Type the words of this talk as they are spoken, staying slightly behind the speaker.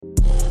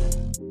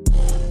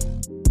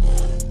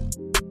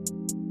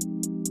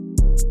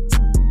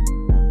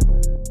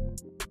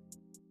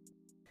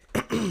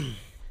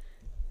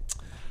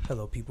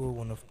Hello, people,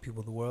 wonderful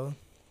people of the world.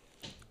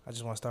 I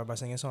just want to start by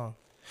singing a song.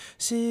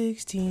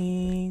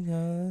 16,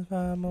 gonna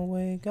find my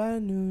way, got a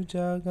new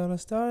job, gonna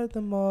start at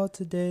the mall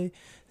today.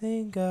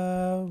 Thank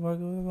God,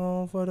 working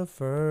on for the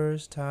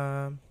first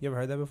time. You ever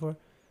heard that before?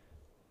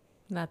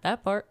 Not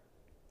that part.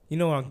 You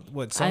know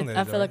what song that is,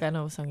 I feel like right? I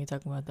know what song you're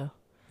talking about, though.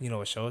 You know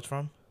what show it's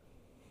from?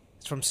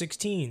 It's from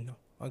 16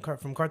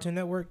 from Cartoon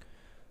Network.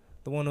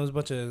 The one that was a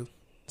bunch of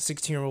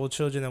 16-year-old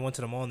children that went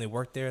to the mall and they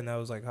worked there, and that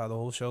was like how the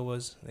whole show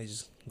was. They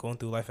just going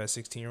through life as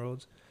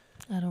 16-year-olds.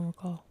 I don't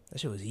recall. That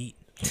shit was heat.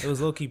 It was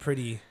low-key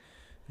pretty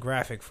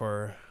graphic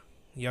for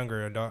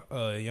younger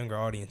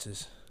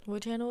audiences.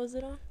 What channel was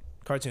it on?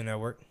 Cartoon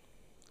Network.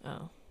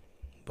 Oh.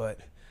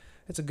 But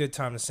it's a good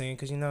time to sing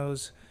because, you know,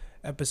 it's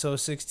episode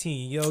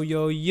 16. Yo,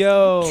 yo,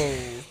 yo.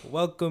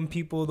 Welcome,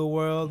 people of the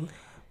world.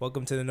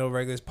 Welcome to the No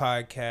Regulars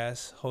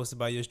podcast, hosted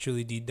by yours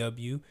truly,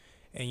 DW.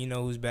 And you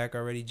know who's back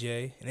already,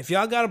 Jay. And if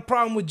y'all got a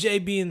problem with Jay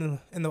being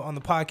on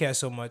the podcast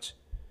so much,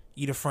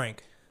 eat a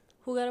Frank.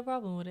 Who got a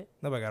problem with it?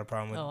 Nobody got a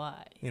problem with it. Oh,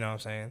 why? You know what I'm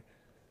saying?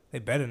 They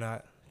better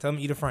not. Tell them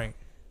eat a Frank.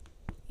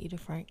 Eat a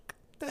Frank.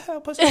 What the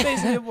hell? Put some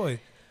bass in your voice.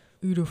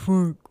 Eat a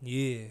Frank.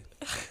 Yeah.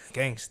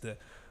 Gangster.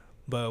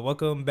 But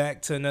welcome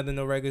back to another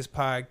No Regulars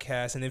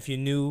podcast. And if you're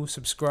new,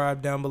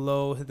 subscribe down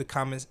below. Hit the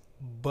comments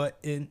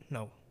button.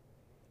 No.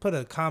 Put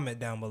a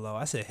comment down below.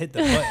 I said hit the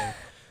button.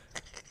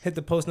 Hit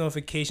the post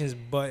notifications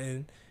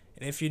button.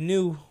 And if you're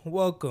new,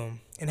 welcome.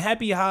 And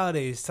happy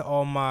holidays to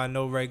all my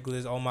No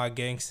Regulars, all my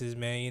gangsters,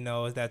 man. You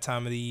know, it's that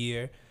time of the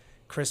year.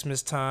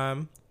 Christmas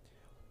time.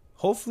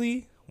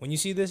 Hopefully, when you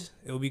see this,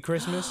 it will be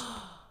Christmas.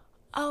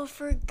 I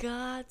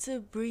forgot to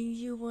bring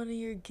you one of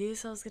your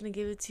gifts. I was going to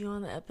give it to you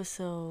on the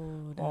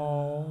episode.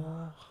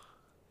 Oh.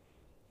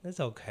 That's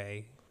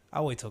okay.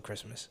 I'll wait till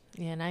Christmas.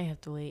 Yeah, now you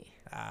have to wait.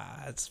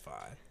 That's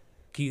fine.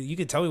 You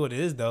can tell me what it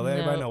is, though. Let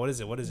everybody know. What is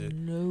it? What is it?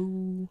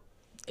 No.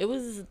 It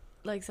was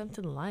like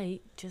something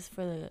light just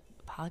for the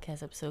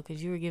podcast episode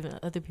because you were giving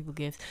other people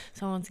gifts.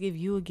 So I wanted to give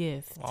you a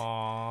gift.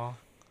 Aw,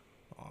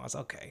 it's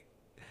okay.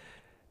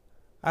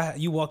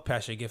 You walked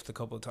past your gift a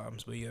couple of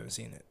times, but you haven't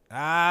seen it.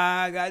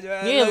 I got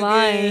you. You're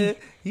lying.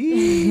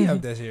 I'm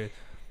dead serious.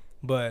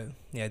 But,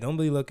 yeah, don't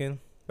be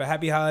looking. But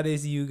happy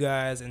holidays to you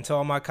guys. And to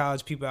all my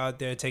college people out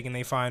there taking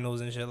their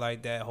finals and shit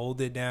like that, hold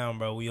it down,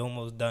 bro. We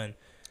almost done.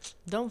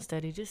 Don't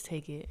study. Just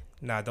take it.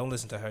 Nah, don't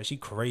listen to her. She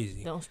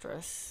crazy. Don't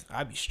stress.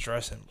 I be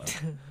stressing, bro.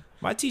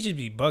 My teachers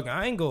be bugging.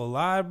 I ain't gonna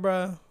lie,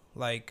 bro.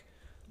 Like,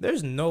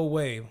 there's no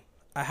way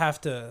I have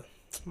to.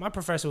 My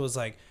professor was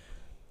like,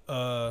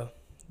 the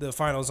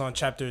finals on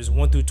chapters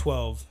 1 through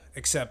 12,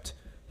 except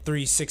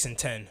 3, 6, and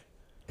 10.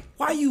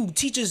 Why you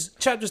teach us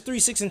chapters 3,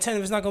 6, and 10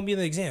 if it's not gonna be in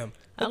the exam?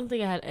 I don't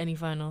think I had any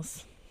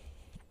finals.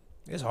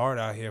 It's hard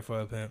out here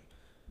for a pimp.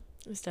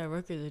 It's that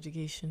records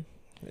education.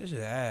 It's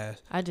just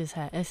ass. I just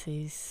had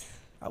essays.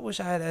 I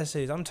wish I had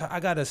essays. I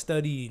gotta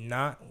study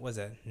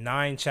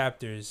 9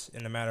 chapters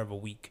in a matter of a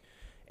week,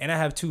 and I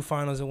have 2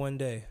 finals in one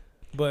day.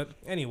 But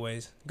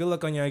anyways, good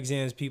luck on your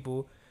exams,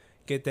 people.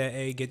 Get that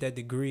A, get that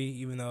degree,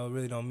 even though it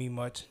really don't mean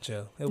much.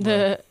 Chill. It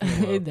will.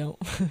 It don't.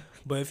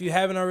 But if you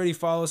haven't already,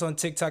 follow us on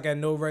TikTok at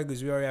No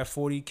Regulars. We already have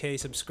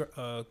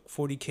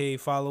 40K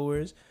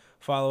followers.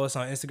 Follow us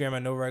on Instagram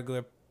at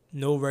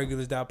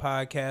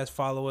NoRegulars.podcast.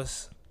 Follow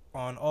us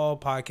on all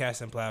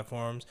podcasting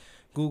platforms.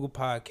 Google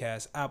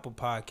Podcasts, Apple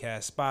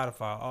Podcasts,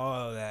 Spotify,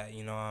 all of that,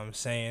 you know what I'm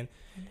saying?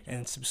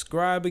 And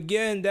subscribe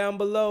again down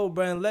below,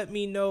 bro, and let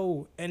me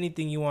know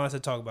anything you want us to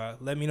talk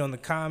about. Let me know in the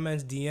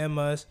comments, DM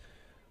us,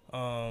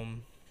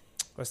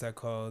 what's that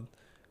called?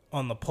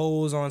 On the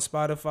polls on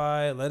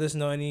Spotify. Let us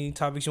know any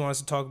topics you want us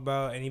to talk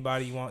about,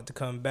 anybody you want to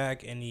come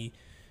back,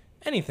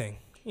 anything.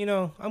 You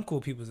know, I'm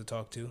cool people to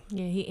talk to.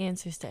 Yeah, he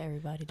answers to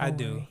everybody. I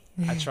do.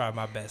 I try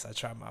my best.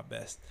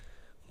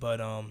 But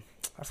I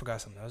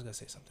forgot something. I was gonna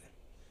say something.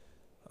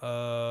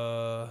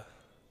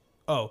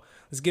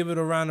 Let's give it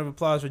a round of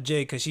applause for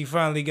Jay because she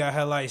finally got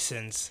her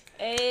license.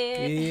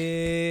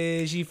 Hey.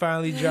 Yeah, she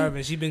finally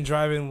driving. She's been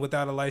driving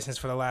without a license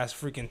for the last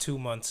freaking 2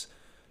 months.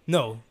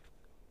 No,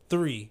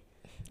 3.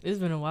 It's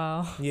been a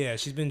while. Yeah,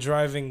 she's been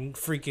driving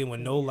freaking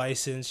with no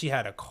license. She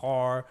had a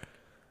car.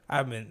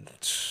 I've been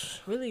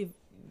really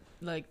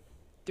like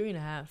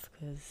 3.5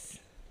 because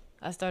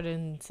I started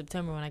in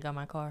September when I got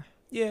my car.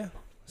 Yeah.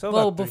 So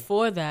well,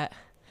 before that.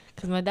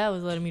 Because my dad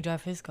was letting me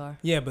drive his car.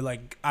 Yeah, but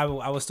like I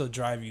would still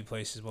drive you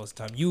places most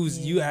of the time.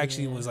 You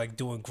actually was like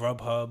doing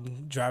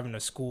Grubhub, driving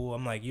to school.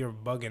 I'm like, you're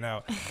bugging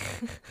out,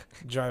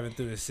 driving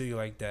through the city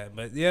like that.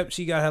 But yep,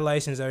 she got her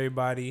license.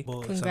 Everybody,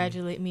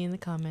 congratulate me in the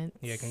comments.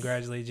 Yeah,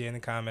 congratulate Jay in the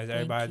comments. Thank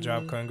Everybody, you.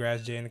 drop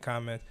congrats Jay in the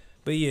comments.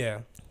 But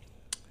yeah,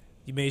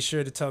 you made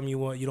sure to tell me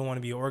you don't want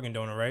to be an organ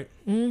donor, right?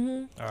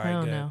 Mm-hmm. All right, I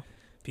don't good. know.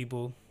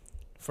 People,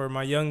 for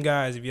my young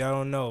guys, if y'all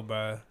don't know,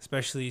 but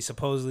especially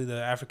supposedly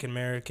the African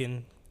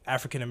American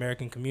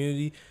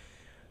community,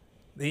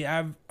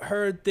 I've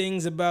heard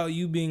things about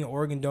you being an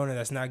organ donor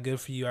that's not good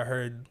for you. I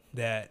heard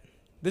that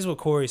this is what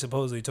Corey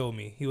supposedly told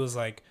me. He was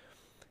like,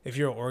 if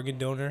you're an organ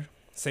donor,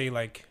 say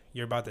like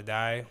you're about to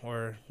die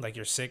or like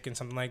you're sick and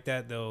something like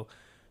that, they'll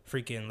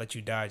freaking let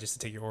you die just to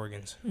take your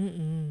organs.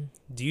 Mm-mm.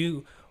 Do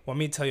you want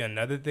me to tell you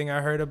another thing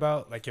I heard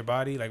about, like your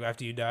body, like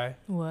after you die?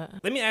 What?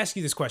 Let me ask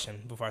you this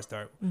question before I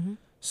start. Mm-hmm.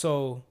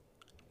 So,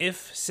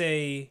 if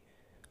say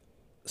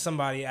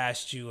somebody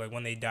asked you like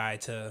when they die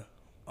to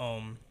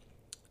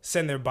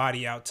send their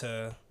body out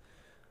to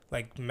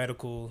like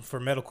medical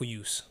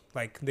use,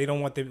 like they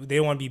don't want to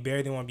be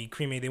buried, they want to be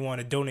cremated, they want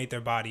to donate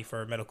their body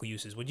for medical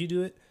uses, would you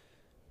do it?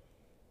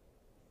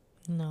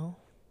 No.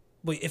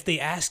 But if they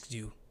asked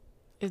you,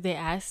 If they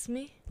asked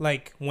me?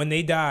 like when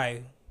they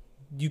die,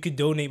 you could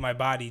donate my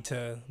body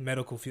to the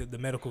medical field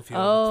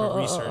for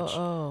research.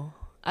 Oh.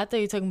 I thought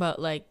you were talking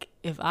about like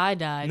if I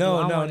died.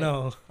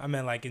 No. I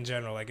meant like in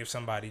general, like if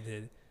somebody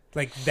did.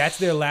 Like that's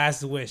their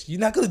last wish. You're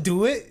not gonna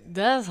do it?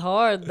 That's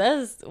hard.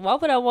 Why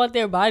would I want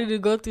their body to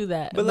go through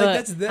that? But like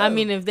that's them. I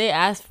mean, if they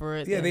ask for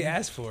it. Yeah, they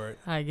asked for it.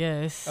 I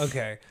guess.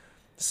 Okay.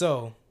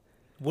 So,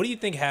 what do you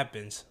think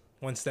happens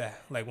once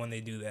when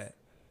they do that?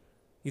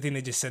 You think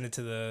they just send it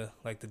to the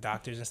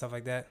doctors and stuff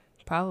like that?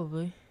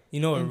 Probably. You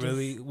know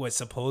what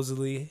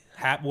supposedly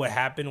what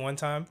happened one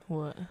time?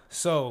 What?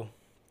 So,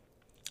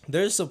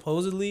 there's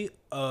supposedly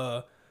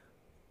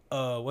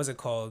what's it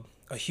called?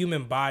 A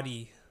human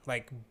body,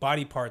 like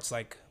body parts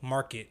like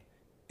market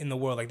in the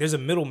world. Like there's a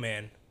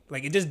middleman.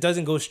 Like it just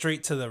doesn't go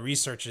straight to the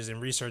researchers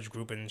and research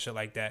group and shit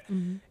like that.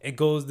 Mm-hmm. It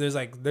goes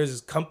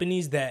there's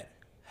companies that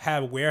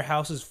have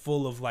warehouses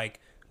full of like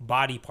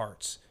body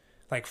parts.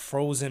 Like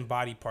frozen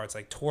body parts,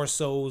 like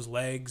torsos,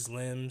 legs,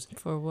 limbs.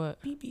 For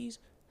what? Peepees.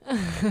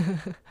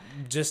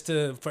 Just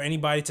for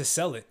anybody to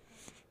sell it.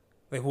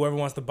 Like whoever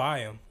wants to buy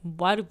them.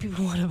 Why do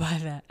people want to buy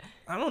that?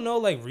 I don't know,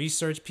 like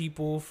research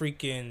people,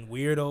 freaking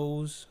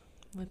weirdos.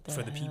 What the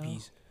for the hell?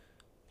 peepees.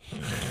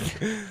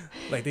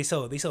 Like they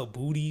sell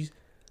booties.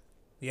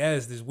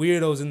 Yes, there's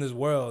weirdos in this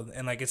world,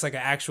 and like it's like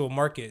an actual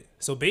market.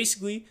 So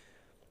basically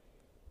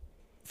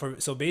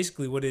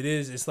what it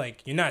is, it's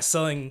like you're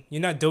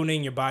not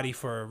donating your body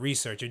for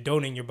research. You're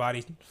donating your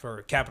body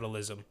for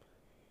capitalism,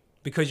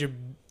 because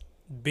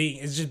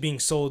it's just being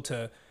sold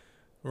to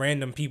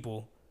random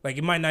people. Like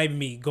it might not even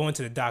be going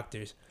to the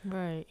doctors.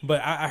 Right.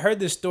 But I heard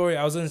this story.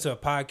 I was listening to a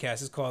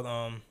podcast. It's called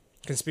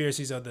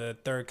Conspiracies of the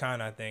Third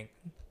Kind, I think.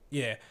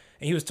 Yeah.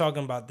 And he was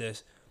talking about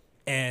this.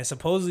 And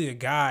supposedly a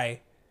guy,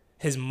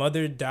 his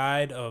mother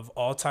died of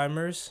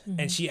Alzheimer's, Mm-hmm.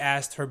 and she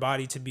asked her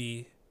body to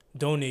be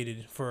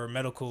donated for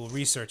medical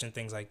research and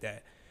things like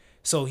that.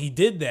 So he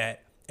did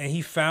that, and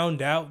he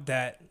found out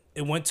that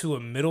it went to a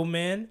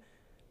middleman,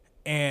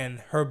 and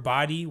her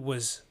body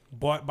was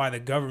bought by the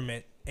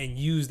government and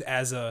used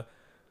as a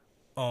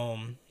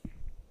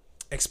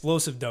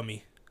explosive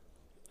dummy.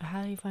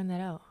 How do you find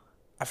that out?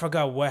 I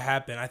forgot what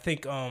happened. I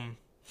think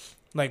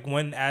like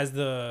as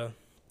the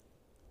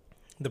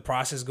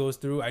process goes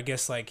through, I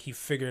guess like he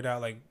figured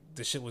out like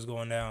the shit was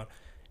going down,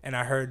 and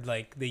I heard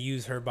like they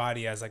used her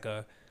body as like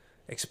a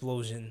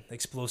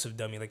explosive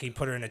dummy. Like he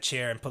put her in a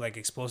chair and put like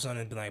explosives on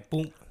it and be like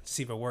boom,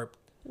 see if it worked.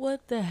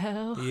 What the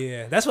hell?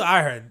 Yeah, that's what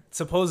I heard.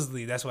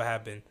 Supposedly that's what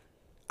happened.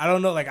 I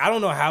don't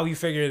know how he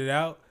figured it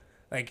out.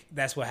 Like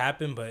that's what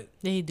happened, but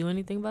Did he do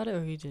anything about it,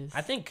 or he just?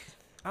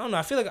 I don't know.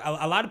 I feel like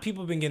a lot of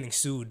people have been getting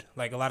sued.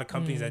 Like a lot of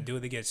companies that do it,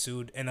 they get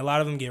sued, and a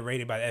lot of them get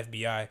raided by the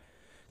FBI,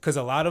 because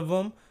a lot of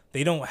them,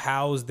 they don't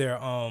house their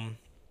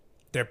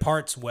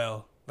parts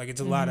well. Like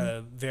it's a lot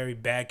of very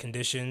bad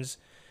conditions.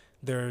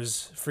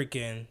 There's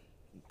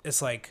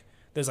there's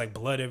like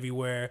blood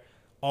everywhere.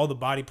 All the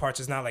body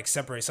parts is not like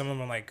separate. Some of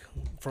them are like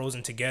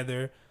frozen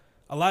together.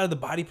 A lot of the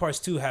body parts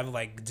too have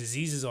like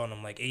diseases on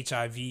them, like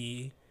HIV,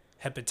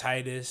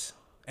 hepatitis,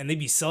 and they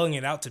be selling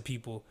it out to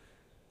people.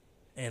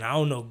 And I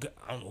don't know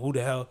who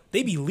the hell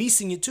they be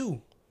leasing it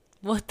to.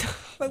 What the?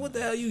 Like what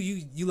the hell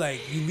you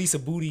lease a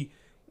booty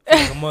for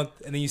like a month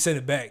and then you send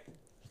it back.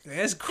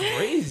 That's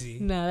crazy.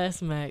 Nah,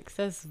 that's Max.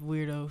 That's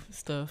weirdo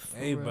stuff.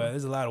 Hey, real. but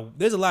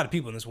there's a lot of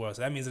people in this world,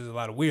 so that means there's a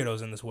lot of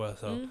weirdos in this world.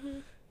 So,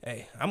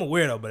 hey, I'm a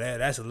weirdo, but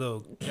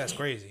that's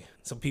crazy.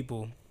 So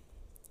people,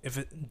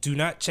 do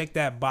not check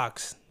that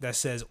box that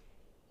says.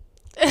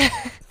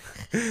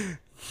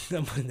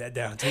 I'm putting that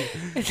down too.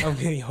 I'm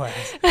getting your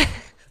ass.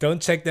 Don't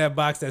check that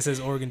box that says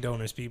organ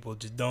donors, people.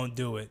 Just don't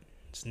do it.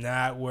 It's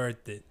not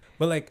worth it.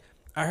 But like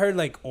I heard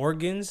like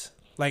organs,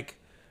 like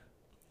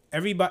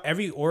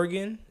every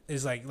organ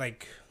is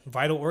like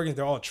vital organs,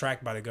 they're all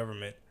tracked by the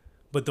government.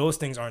 But those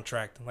things aren't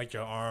tracked, like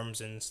your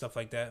arms and stuff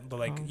like that. But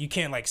like you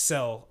can't like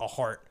sell a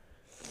heart,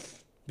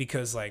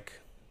 because like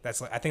I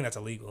think that's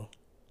illegal,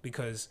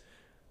 because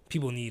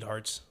people need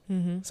hearts.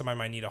 Mm-hmm. Somebody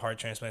might need a heart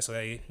transplant, so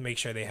they make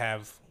sure they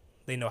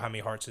know how many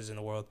hearts is in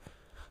the world,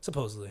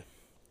 supposedly.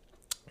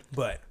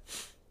 But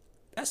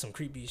that's some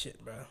creepy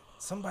shit, bro.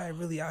 Somebody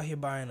really out here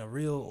buying a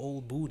real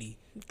old booty.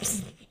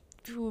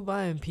 People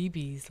buying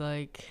peepees,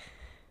 like.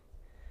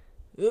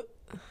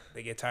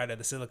 They get tired of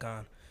the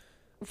silicone.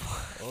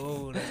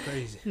 Oh, that's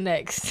crazy.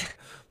 Next.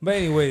 But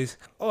anyways,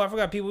 I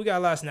forgot, people. We got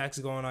a lot of snacks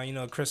going on. You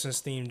know,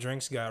 Christmas themed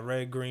drinks. Got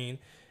red, green.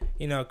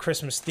 You know,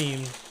 Christmas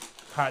themed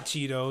hot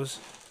Cheetos.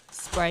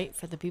 Sprite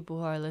for the people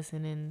who are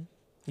listening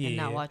and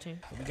not watching.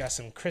 We got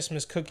some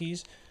Christmas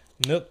cookies,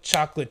 milk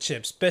chocolate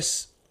chips.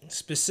 Best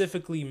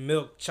specifically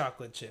milk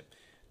chocolate chip.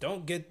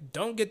 Don't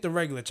get the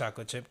regular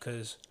chocolate chip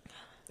because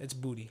it's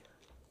booty.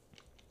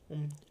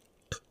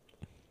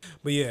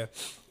 But yeah,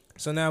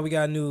 so now we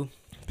got a new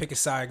pick a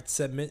side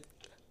segment.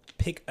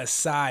 Pick a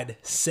side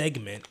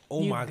segment.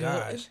 Oh my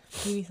gosh.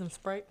 You need some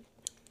Sprite?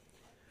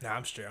 Nah,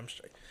 I'm straight. I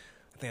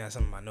think I have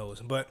something in my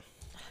nose. But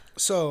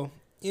so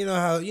you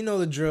know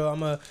the drill. I'm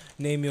gonna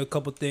name you a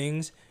couple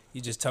things.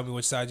 You just tell me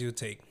which side you'll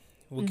take.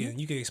 You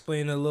can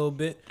explain it a little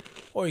bit,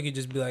 or you could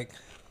just be like,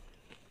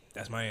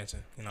 "That's my answer."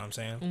 You know what I'm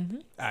saying? Mm-hmm.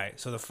 All right.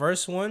 So the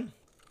first one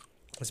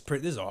this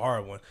is a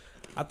hard one.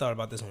 I thought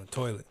about this on the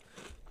toilet.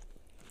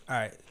 All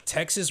right,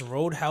 Texas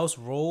Roadhouse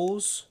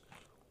rolls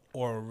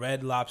or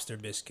Red Lobster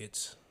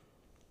biscuits.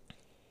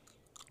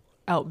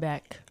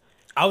 Outback.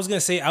 I was gonna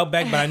say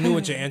Outback, but I knew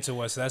what your answer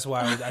was, so that's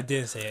why I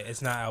didn't say it.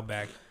 It's not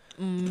Outback.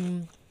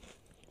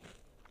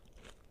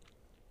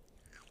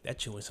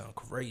 That shit would sound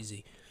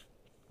crazy.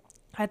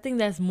 I think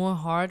that's more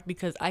hard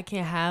because I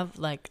can't have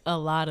like a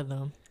lot of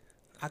them.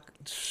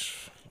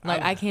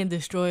 I can't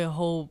destroy a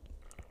whole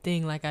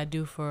thing like I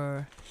do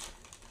for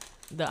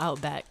the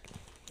Outback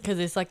because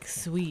it's like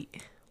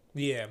sweet.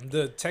 Yeah,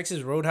 the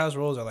Texas Roadhouse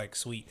rolls are like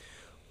sweet,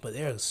 but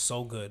they're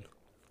so good.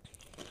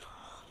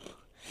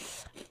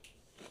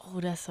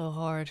 Oh, that's so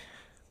hard.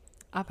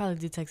 I'll probably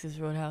do Texas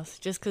Roadhouse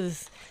just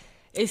because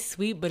it's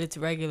sweet, but it's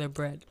regular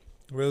bread.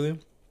 Really?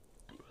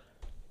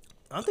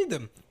 I don't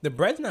think the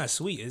bread's not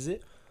sweet, is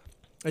it?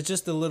 It's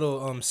just the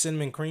little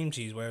cinnamon cream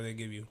cheese, whatever they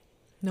give you.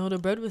 No, the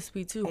bread was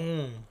sweet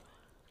too.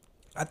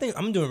 I think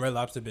I'm doing Red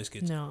Lobster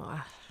biscuits. No,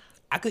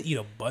 I could eat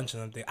a bunch of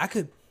them things. I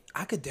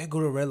could then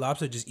go to Red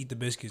Lobster, just eat the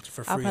biscuits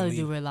for free. I'll probably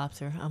do Red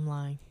Lobster. I'm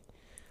lying.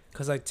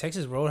 Cause like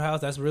Texas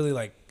Roadhouse, that's really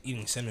like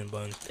eating cinnamon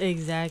buns.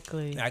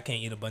 Exactly. I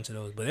can't eat a bunch of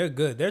those, but they're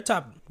good. They're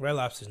top. Red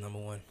Lobster's number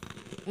one.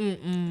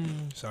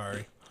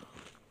 Sorry,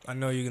 I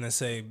know you're gonna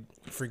say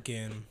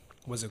freaking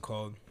what's it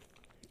called?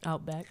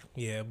 Outback.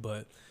 Yeah,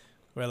 but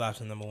Red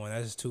Lobster number one.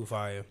 That's just too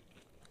fire.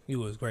 You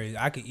was crazy.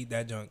 I could eat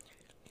that junk.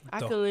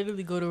 I could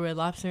literally go to Red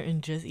Lobster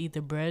and just eat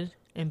the bread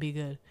and be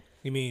good.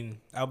 You mean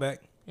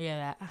Outback?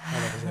 Yeah, that.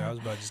 I was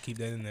about to just keep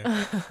that in there.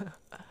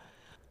 All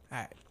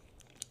right.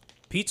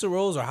 Pizza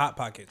rolls or Hot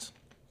Pockets?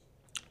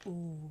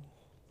 Ooh.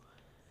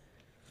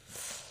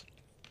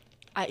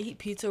 I eat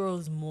pizza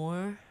rolls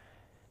more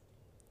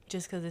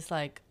just because it's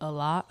like a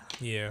lot.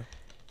 Yeah.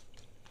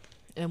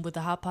 And with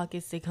the Hot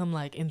Pockets, they come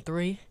like in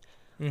 3.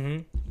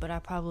 Mm-hmm. But I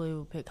probably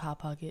would pick Hot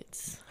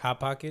Pockets. Hot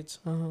Pockets?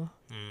 Uh-huh.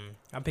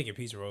 I'm picking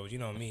pizza rolls. You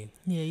know me.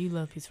 Yeah, you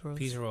love pizza rolls.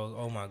 Pizza rolls.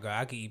 Oh, my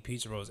God. I could eat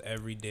pizza rolls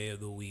every day of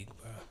the week,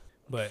 bro.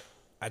 But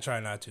I try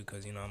not to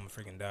because, I'm going to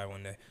freaking die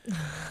one day.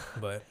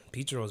 But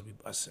pizza rolls be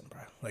busting,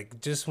 bro.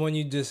 Like, just when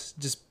you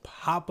just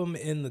pop them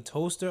in the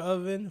toaster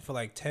oven for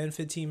like 10,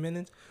 15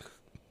 minutes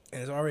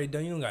and it's already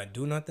done. You don't got to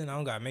do nothing. I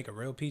don't got to make a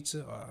real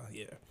pizza.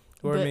 Yeah.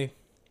 Or me.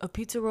 A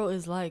pizza roll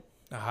is like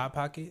a Hot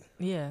Pocket?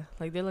 Yeah.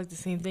 Like, they're like the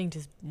same thing.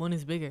 Just one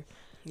is bigger.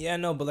 Yeah, I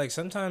know. But, like,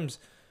 sometimes,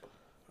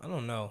 I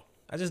don't know.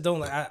 I just don't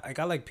like.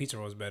 I like pizza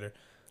rolls better.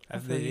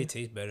 They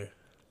taste better.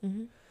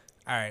 Mm-hmm.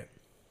 All right.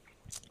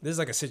 This is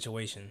like a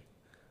situation.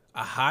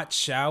 A hot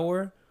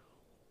shower,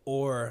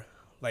 or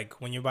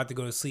like when you're about to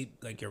go to sleep,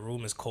 like your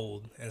room is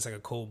cold and it's like a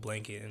cold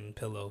blanket and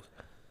pillows.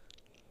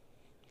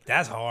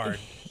 That's hard.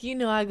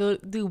 I go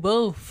do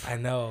both. I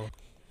know.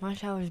 My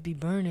showers be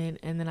burning,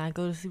 and then I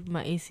go to sleep with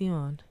my AC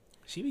on.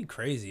 She be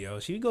crazy, yo.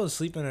 She go to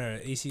sleep in her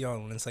AC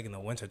on when it's like in the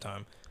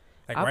wintertime.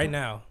 Like right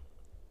now.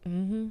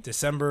 Mm-hmm.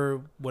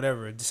 December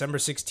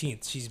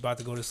 16th, she's about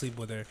to go to sleep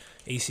with her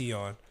AC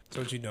on.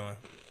 So what you doing?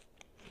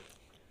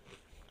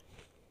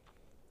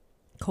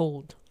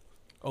 Cold.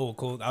 Oh,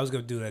 cold. I was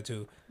gonna do that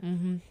too.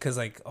 Mm-hmm. Cause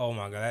like, oh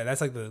my God,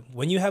 that's like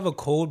when you have a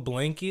cold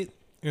blanket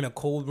in a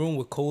cold room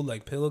with cold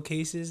like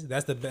pillowcases.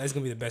 That's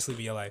gonna be the best sleep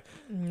of your life.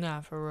 Nah,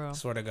 for real.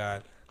 Swear to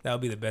God, that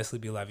would be the best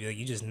sleep of your life. Like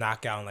you just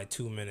knock out in like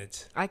 2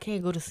 minutes. I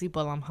can't go to sleep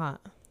while I'm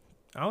hot.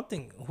 I don't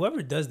think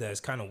whoever does that is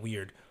kind of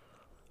weird.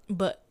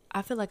 But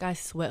I feel like I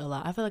sweat a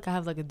lot. I feel like I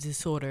have like a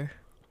disorder.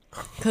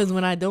 Cause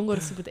when I don't go to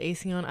sleep with the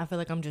AC on, I feel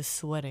like I'm just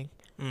sweating.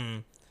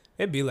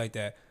 It'd be like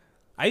that.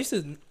 I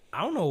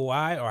don't know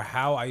why or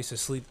how I used to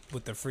sleep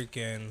with the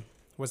freaking,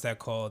 what's that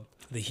called?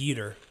 The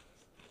heater.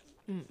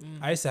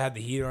 I used to have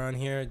the heater on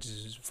here,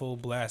 just full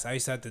blast. I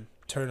used to have to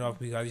turn it off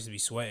because I used to be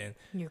sweating.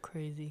 You're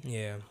crazy.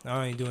 Yeah,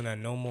 I ain't doing that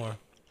no more.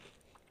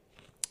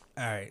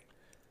 All right.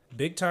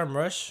 Big Time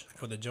Rush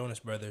for the Jonas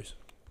Brothers.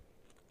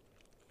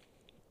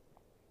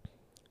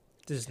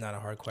 This is not a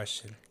hard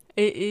question.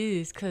 It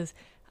is, because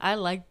I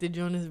like the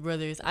Jonas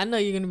Brothers. I know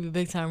you're going to be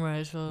Big Time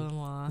Rush for a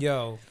while.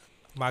 Yo,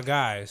 my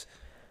guys,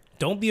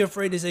 don't be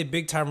afraid to say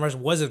Big Time Rush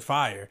wasn't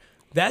fire.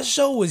 That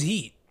show was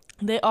heat.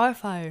 They are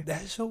fire.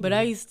 That show But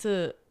I used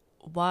to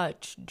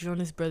watch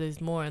Jonas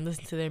Brothers more and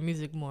listen to their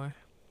music more.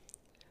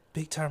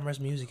 Big Time Rush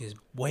music is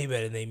way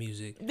better than their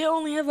music. They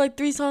only have like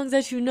 3 songs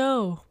that you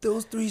know.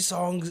 Those 3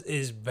 songs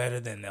is better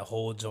than the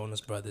whole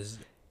Jonas Brothers.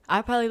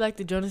 I probably like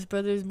the Jonas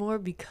Brothers more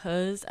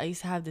because I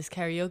used to have this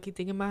karaoke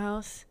thing in my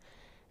house.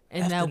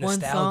 And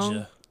that's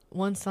that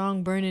one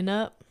song, Burning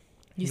Up,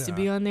 used to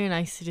be on there, and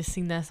I used to just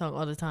sing that song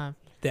all the time.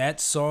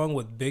 That song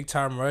with Big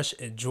Time Rush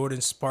and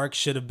Jordan Sparks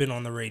should have been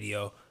on the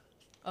radio.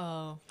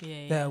 Oh,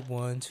 yeah. That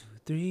 1, 2,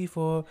 3,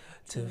 4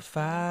 to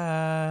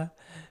 5.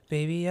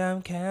 Baby,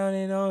 I'm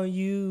counting on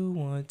you.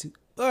 1, 2.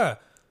 That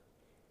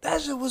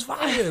shit was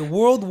fire.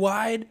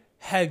 Worldwide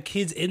had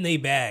kids in their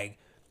bag.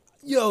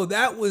 Yo,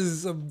 that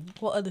was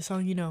What other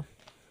song you know?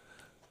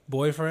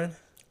 Boyfriend.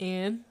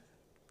 And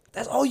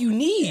That's all you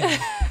need.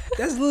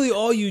 That's literally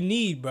all you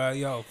need, bro.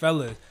 Yo,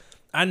 fellas.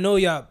 I know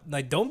y'all,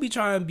 like, don't be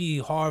trying to be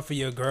hard for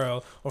your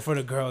girl or for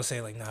the girl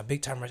say, like, nah,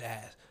 Big Time Rush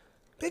ass.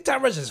 Big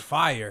Time Rush is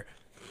fire.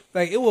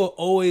 Like, it will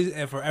always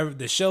and forever.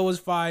 The show was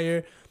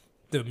fire.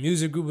 The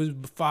music group was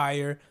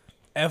fire.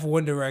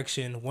 One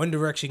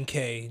Direction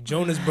K,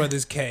 Jonas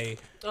Brothers K.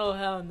 Oh,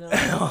 hell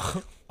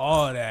no.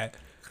 All that.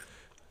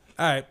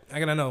 All right, I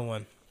got another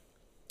one.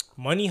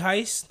 Money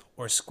Heist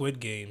or Squid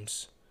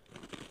Games?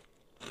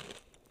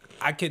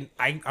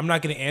 I'm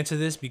not going to answer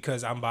this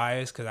because I'm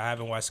biased because I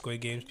haven't watched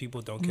Squid Games.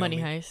 People don't kill Money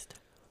me. Heist.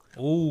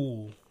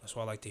 Ooh, that's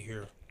what I like to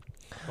hear.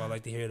 That's what I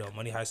like to hear, though.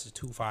 Money Heist is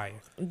too fire.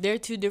 There are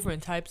two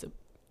different types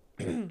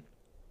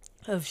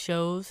of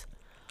shows,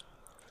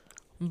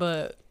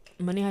 but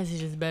Money Heist is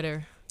just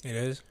better. It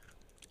is?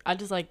 I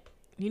just like,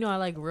 I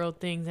like real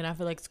things, and I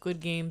feel like Squid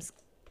Games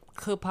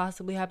could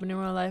possibly happen in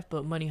real life,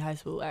 but Money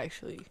Heist will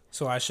actually.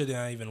 So I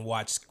shouldn't even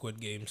watch Squid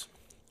Games.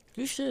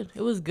 You should.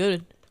 It was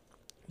good,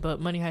 but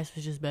Money Heist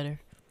was just better.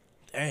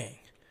 Dang.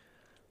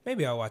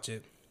 Maybe I'll watch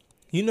it.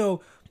 You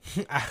know,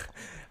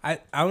 I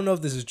don't know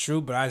if this is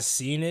true, but I've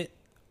seen it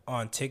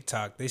on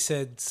TikTok. They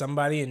said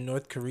somebody in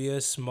North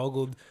Korea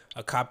smuggled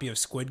a copy of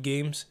Squid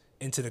Games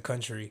into the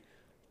country.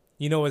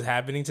 You know what's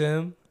happening to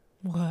him?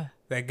 What?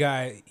 That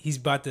guy, he's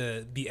about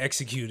to be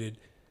executed.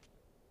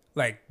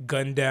 Like,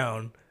 gunned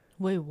down.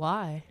 Wait,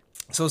 why?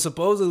 So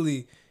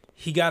supposedly,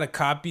 he got a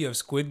copy of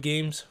Squid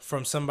Games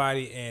from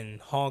somebody in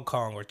Hong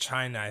Kong or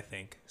China, I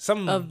think.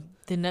 Of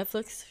the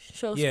Netflix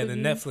show? Yeah, Squid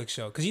the Games? Netflix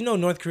show. Because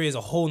North Korea is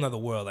a whole nother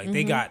world. Like,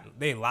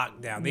 they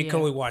locked down. They can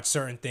only watch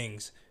certain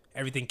things.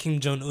 Everything Kim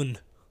Jong-un.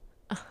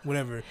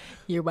 Whatever.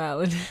 You're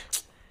wild.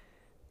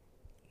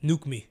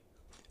 Nuke me.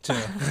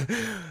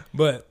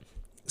 But,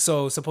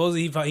 so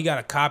supposedly he got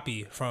a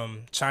copy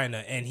from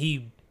China and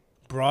he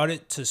brought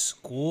it to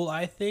school,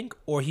 I think.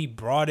 Or he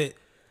brought it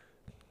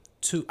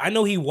to... I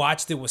know he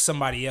watched it with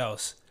somebody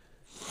else.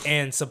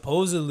 And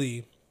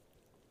supposedly...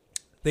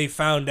 they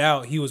found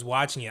out he was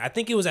watching it. I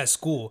think it was at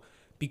school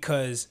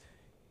because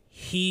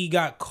he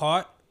got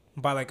caught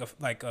by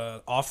like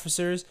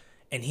officers,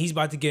 and he's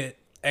about to get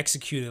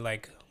executed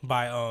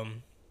by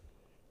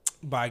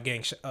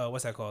getting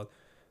what's that called?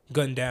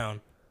 Gunned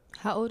down.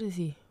 How old is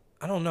he?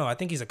 I don't know. I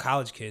think he's a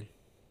college kid.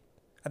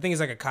 I think he's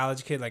like a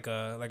college kid, like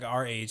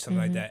our age,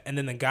 something like that. And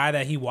then the guy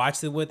that he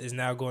watched it with is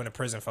now going to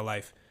prison for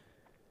life.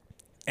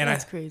 And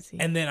That's crazy.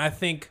 And then I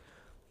think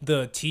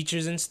the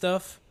teachers and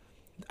stuff.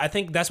 I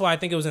think that's why I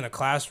think it was in a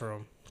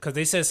classroom because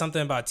they said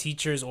something about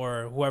teachers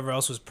or whoever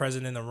else was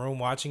present in the room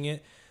watching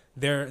it.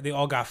 They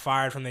all got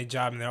fired from their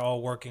job and they're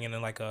all working in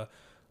like a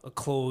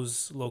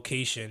closed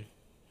location,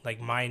 like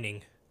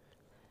mining.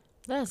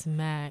 That's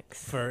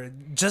max. For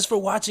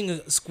watching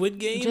a Squid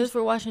Game? Just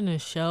for watching a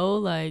show,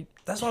 like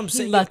that's what I'm he's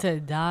saying. About to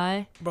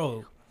die,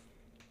 bro.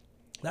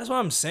 That's what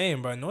I'm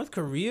saying, bro. North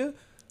Korea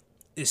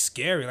is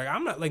scary. Like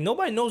I'm not like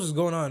nobody knows what's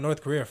going on in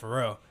North Korea for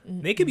real.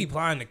 They could be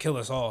plotting to kill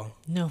us all.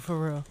 No,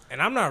 for real.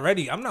 And I'm not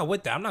ready. I'm not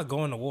with that. I'm not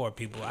going to war,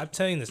 people. I'm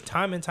telling you this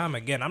time and time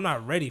again. I'm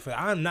not ready for that.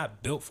 I'm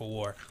not built for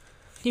war.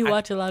 You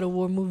watch a lot of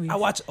war movies.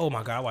 Oh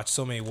my God, I watch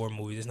so many war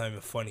movies. It's not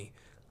even funny.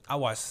 I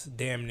watched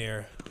damn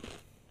near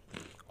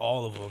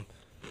all of them.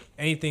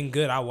 Anything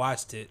good, I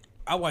watched it.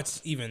 I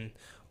watched even,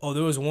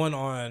 there was one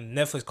on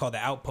Netflix called The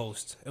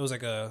Outpost. It was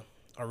like a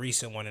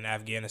recent one in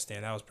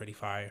Afghanistan. That was pretty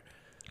fire.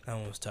 That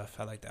one was tough.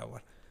 I like that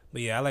one.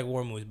 But yeah, I like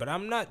war movies. But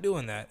I'm not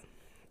doing that.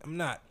 I'm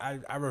not.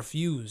 I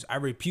refuse. I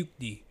rebuke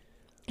thee.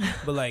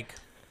 But like,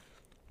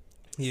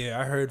 yeah,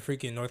 I heard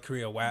freaking North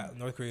Korea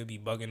be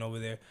bugging over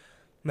there.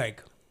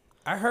 Like,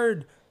 I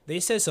heard they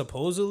said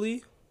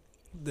supposedly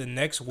the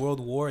next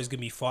world war is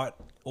gonna be fought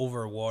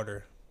over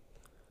water.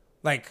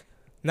 Like,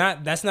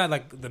 that's not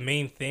like the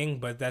main thing,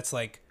 but that's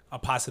like a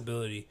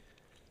possibility.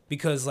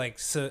 Because like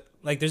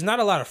there's not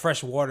a lot of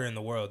fresh water in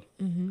the world.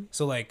 Mm-hmm.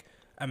 So like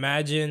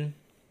imagine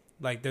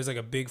like there's like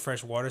a big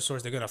fresh water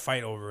source, they're gonna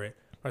fight over it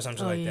or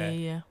something like that.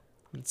 Yeah.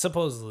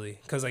 Supposedly,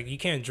 because like you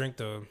can't drink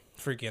the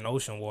freaking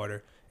ocean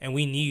water, and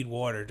we need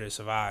water to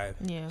survive.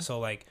 Yeah. So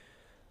like,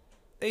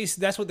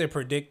 that's what they're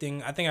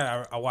predicting. I think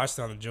I watched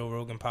it on the Joe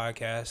Rogan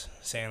podcast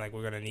saying like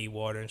we're gonna need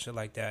water and shit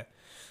like that.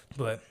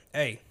 But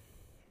hey,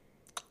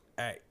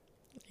 they're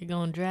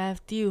gonna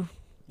draft you.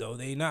 No,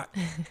 they not.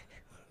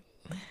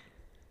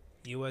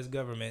 U.S.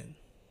 government,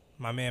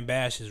 my man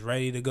Bash is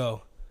ready to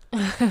go.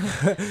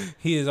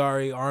 He is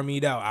already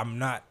armied out. I'm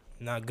not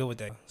good with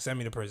that. Send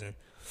me to prison.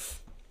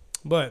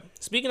 But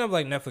speaking of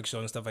like Netflix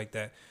shows and stuff like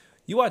that,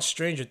 you watch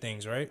Stranger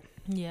Things, right?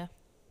 Yeah.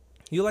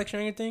 You like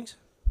Stranger Things?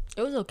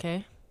 It was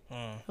okay.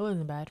 It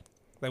wasn't bad.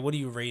 Like, what do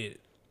you rate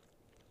it?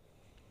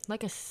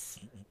 Like a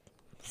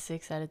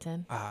 6 out of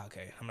 10. Ah,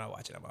 okay. I'm not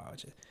watching.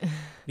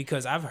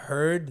 Because I've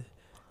heard,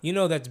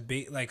 that's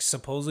like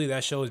supposedly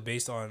that show is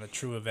based on a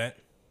true event.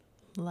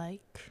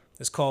 Like?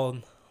 It's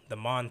called the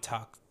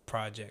Montauk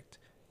Project.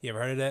 You ever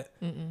heard of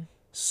that? Mm-mm.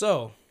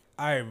 So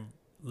I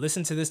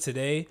listened to this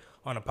today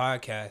on a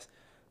podcast,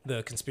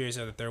 The Conspiracy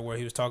of the Third World.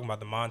 He was talking about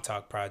the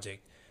Montauk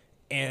Project.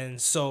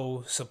 And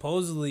so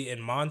supposedly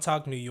in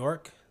Montauk, New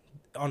York,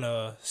 on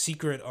a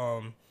secret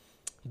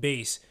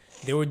base,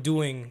 they were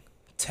doing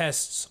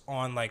tests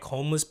on like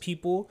homeless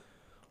people,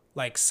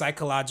 like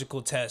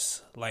psychological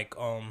tests, like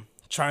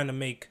trying to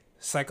make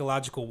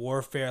psychological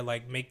warfare,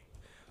 like make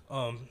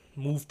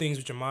move things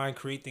with your mind,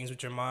 create things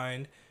with your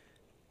mind.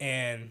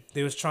 And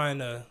they was trying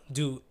to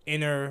do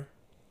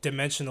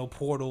interdimensional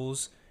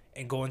portals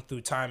and going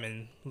through time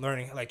and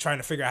learning, like trying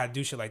to figure out how to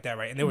do shit like that,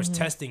 right? And they was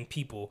testing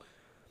people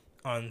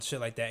on shit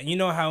like that. And you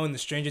know how in the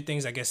Stranger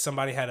Things, I guess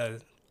somebody had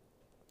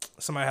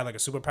like a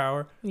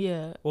superpower?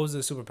 Yeah. What was the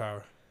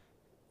superpower?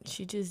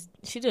 She did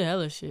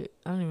hella shit.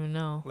 I don't even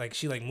know. Like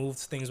she like moved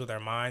things with her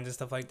mind and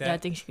stuff like that. Yeah, I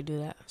think she could do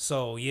that.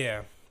 So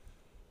yeah.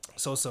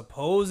 So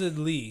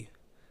supposedly,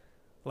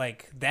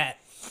 like that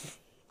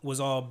was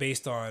all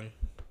based on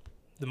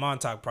the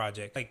Montauk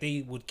Project. Like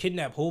they would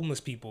kidnap homeless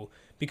people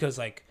because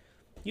like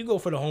you go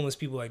for the homeless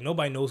people, like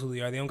nobody knows who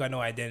they are. They don't got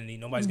no identity.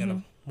 Nobody's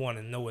gonna want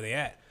to know where they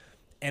at.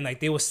 And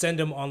like they would send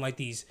them on like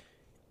these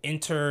they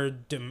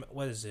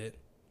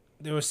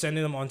were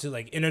sending them onto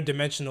like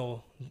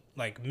interdimensional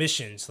like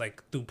missions,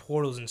 like through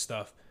portals and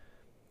stuff.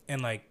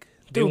 And like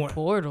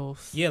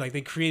portals. Yeah, like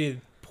they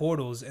created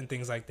portals and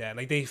things like that.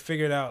 Like they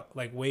figured out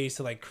like ways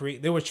to like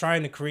create. They were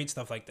trying to create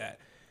stuff like that.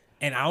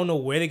 And I don't know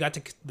where they got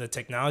the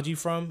technology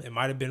from. It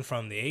might have been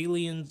from the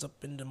aliens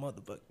up in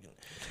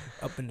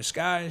the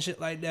sky and shit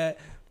like that.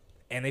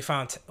 And they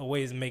found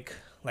ways to make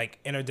like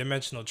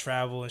interdimensional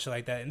travel and shit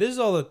like that. And this is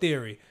all a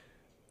theory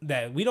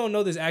that we don't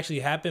know this actually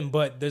happened,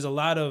 but there's a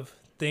lot of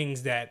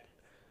things that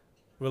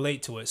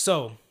relate to it.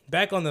 So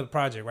back on the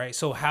project, right?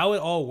 So how it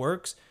all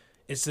works,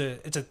 it's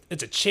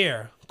a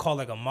chair called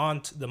like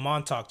the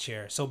Montauk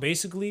chair. So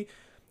basically,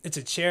 it's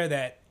a chair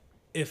that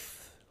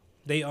if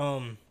they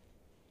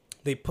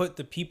put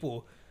the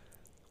people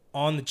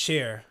on the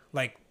chair,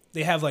 like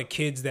they have like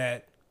kids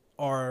that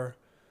are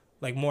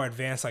like more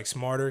advanced, like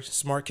smart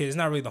kids. It's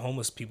not really the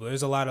homeless people.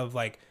 There's a lot of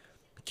like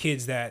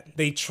kids that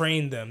they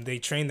train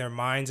their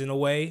minds in a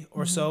way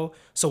or so.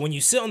 So when you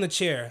sit on the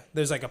chair,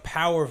 there's like a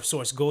power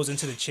source goes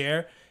into the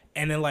chair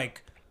and then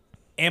like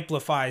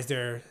amplifies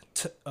their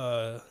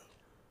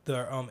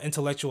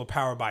intellectual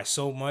power by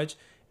so much,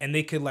 and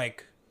they could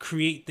like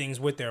create things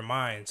with their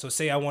mind. So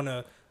say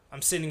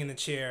I'm sitting in the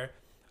chair,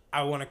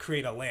 I want to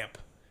create a lamp,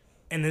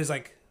 and there's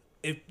like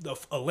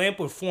if a lamp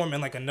would form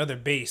in like another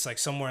base, like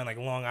somewhere in like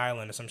Long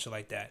Island or some shit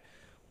like that.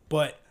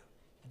 But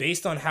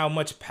based on how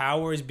much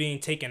power is being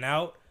taken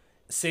out,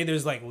 say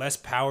there's like less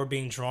power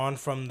being drawn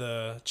from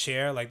the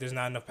chair, like there's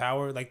not enough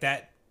power, like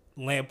that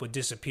lamp would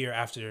disappear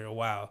after a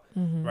while,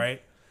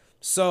 right?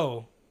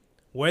 So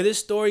where this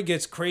story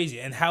gets crazy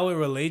and how it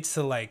relates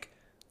to like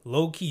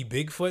low-key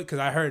Bigfoot, because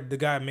I heard the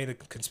guy made a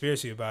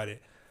conspiracy about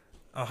it,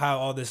 on how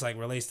all this like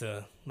relates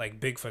to like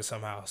Bigfoot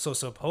somehow. So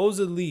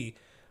supposedly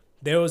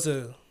there was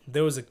a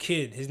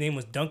kid, his name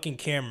was Duncan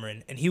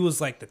Cameron, and he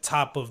was like the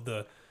top of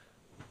the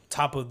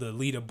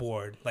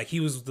leaderboard. Like he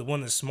was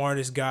one of the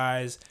smartest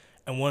guys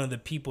and one of the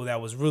people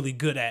that was really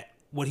good at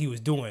what he was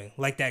doing,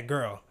 like that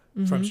girl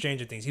from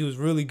Stranger Things. He was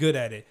really good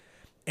at it,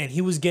 and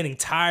he was getting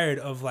tired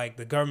of like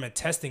the government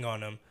testing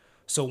on him.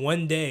 So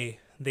one day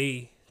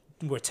they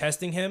were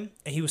testing him,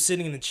 and he was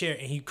sitting in the chair,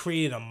 and he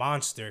created a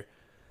monster,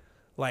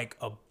 like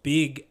a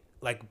big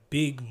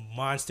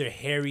monster,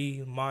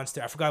 hairy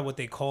monster. I forgot what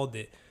they called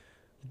it,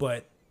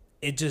 but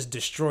it just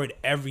destroyed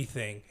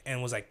everything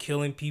and was like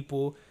killing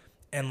people.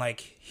 And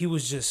like he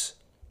was just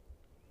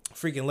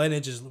freaking letting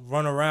it just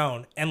run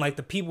around, and like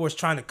the people was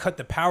trying to cut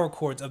the power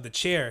cords of the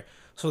chair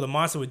so the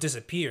monster would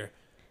disappear.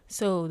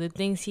 So the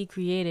things he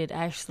created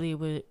actually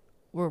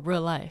were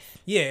real life.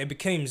 Yeah, it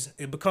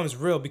becomes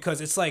real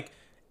because it's like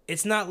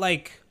it's not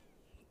like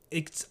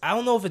it's I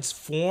don't know if it's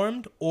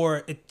formed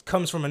or it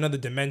comes from another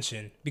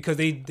dimension, because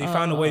they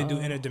found a way to do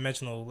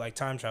interdimensional like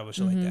time travel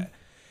shit like that.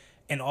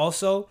 And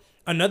also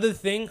another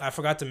thing I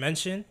forgot to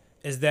mention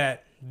is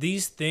that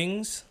these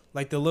things,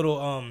 like the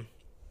little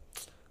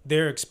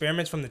their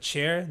experiments from the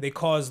chair, they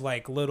cause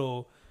like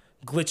little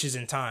glitches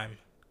in time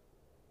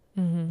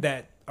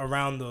that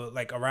around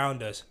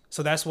us.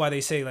 So that's why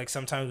they say like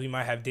sometimes we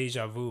might have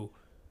deja vu.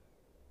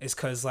 It's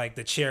because like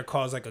the chair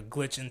caused like a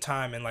glitch in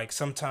time, and like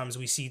sometimes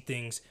we see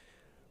things,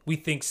 we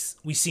think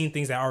we seen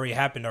things that already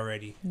happened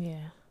already.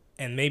 Yeah.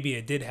 And maybe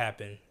it did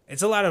happen.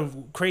 It's a lot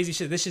of crazy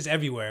shit. This shit's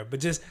everywhere. But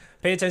just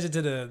pay attention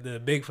to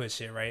the Bigfoot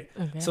shit, right?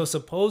 Okay. So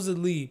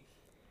supposedly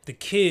the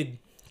kid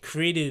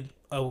created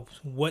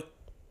what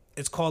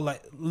it's called,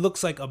 like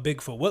looks like a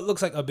Bigfoot. What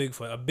looks like a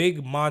Bigfoot? A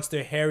big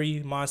monster,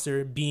 hairy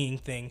monster being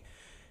thing,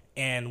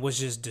 and was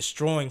just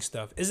destroying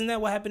stuff. Isn't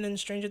that what happened in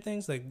Stranger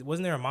Things? Like,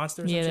 wasn't there a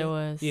monster or something? Yeah, there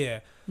was. Yeah.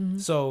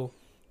 So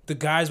the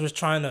guys was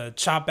trying to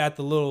chop at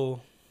the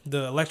little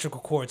the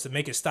electrical cords to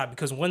make it stop,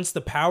 because once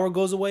the power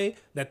goes away,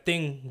 that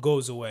thing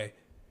goes away,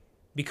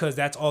 because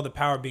that's all the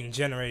power being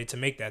generated to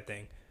make that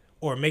thing,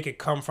 or make it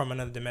come from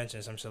another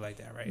dimension, some shit like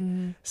that, right?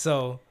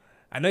 So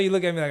I know you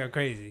look at me like I'm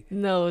crazy.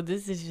 No,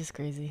 this is just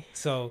crazy.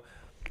 So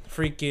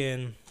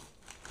freaking,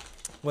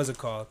 what's it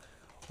called?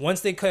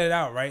 Once they cut it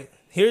out, right?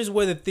 Here's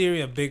where the theory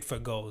of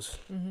Bigfoot goes.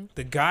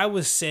 The guy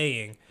was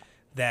saying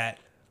that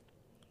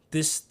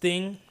this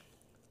thing,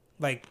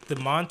 like the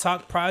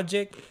Montauk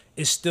Project,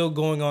 is still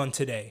going on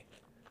today.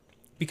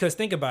 Because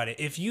think about it.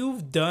 If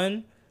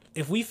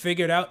we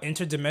figured out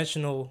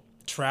interdimensional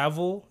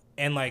travel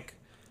and like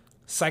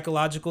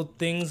psychological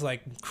things,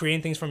 like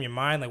creating things from your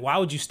mind, like why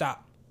would you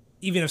stop?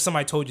 Even if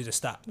somebody told you to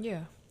stop.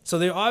 Yeah. So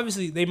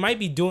they might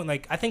be doing,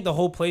 like, I think the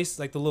whole place,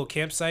 like the little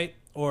campsite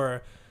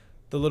or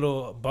the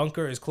little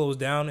bunker is closed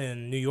down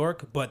in New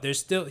York, but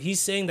he's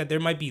saying that there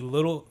might be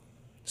little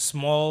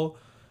small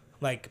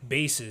like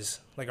bases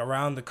like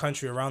around the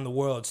country, around the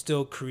world,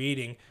 still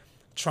creating,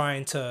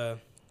 trying to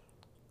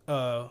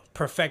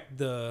perfect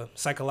the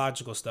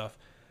psychological stuff,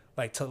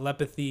 like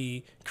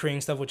telepathy, creating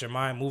stuff with your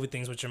mind, moving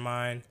things with your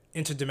mind,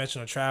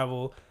 interdimensional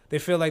travel. They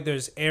feel like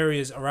there's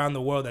areas around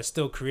the world that's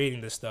still creating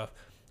this stuff.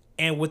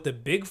 And with the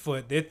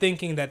Bigfoot, they're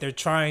thinking that they're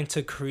trying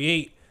to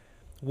create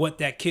what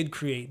that kid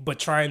create, but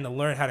trying to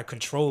learn how to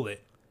control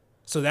it.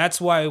 So that's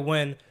why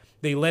when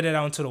they let it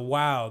out into the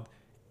wild,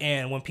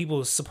 and when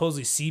people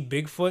supposedly see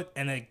Bigfoot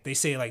and they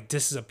say like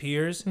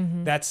disappears,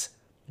 that's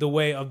the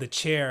way of the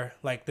chair.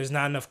 Like there's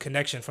not enough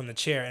connection from the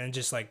chair, and it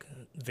just like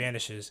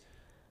vanishes.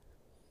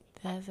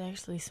 That's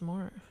actually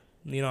smart.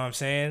 You know what I'm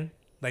saying?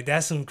 Like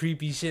that's some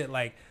creepy shit.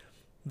 Like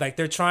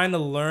they're trying to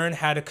learn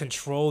how to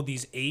control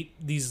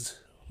these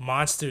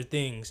monster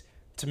things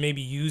to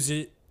maybe use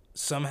it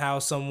somehow,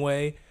 some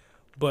way,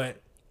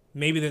 but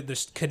maybe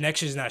the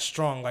connection is not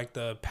strong, like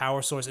the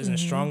power source isn't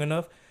strong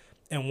enough,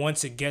 and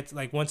once it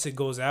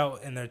goes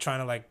out and they're trying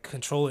to like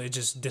control it, it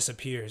just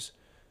disappears.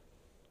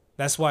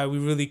 That's why we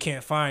really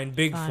can't find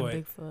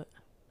Bigfoot.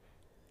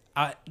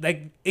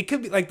 Like it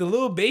could be like the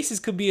little bases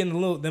could be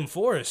in them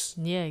forests.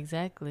 Yeah,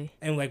 exactly.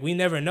 And like we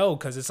never know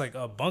because it's like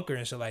a bunker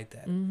and shit like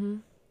that.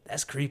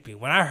 That's creepy.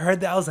 When I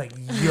heard that, I was like,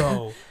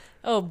 yo.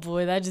 Oh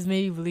boy, that just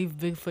made you believe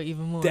Bigfoot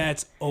even more.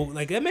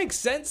 Like that makes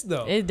sense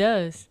though. It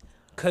does.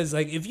 Cause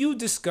like if you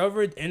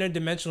discovered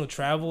interdimensional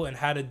travel and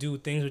how to do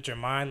things with your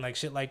mind, like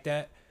shit like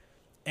that,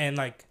 and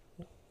like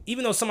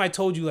even though somebody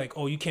told you like,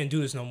 oh, you can't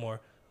do this no more,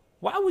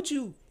 why would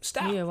you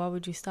stop? Yeah, why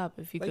would you stop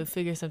if you could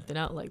figure something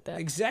out like that?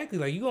 Exactly.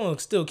 Like you're gonna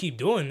still keep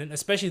doing it,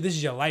 especially if this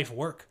is your life's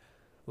work.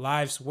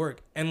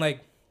 And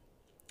like,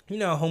 you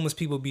know how homeless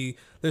people be,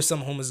 there's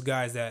some homeless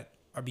guys that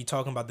are be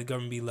talking about the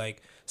government, be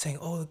like saying,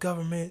 oh, the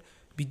government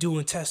be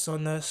doing tests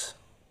on us,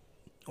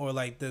 or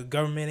like the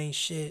government ain't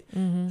shit.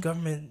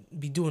 Government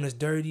be doing us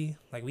dirty.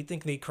 Like we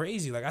think they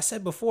crazy. Like I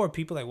said before,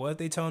 people like, what if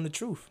they telling the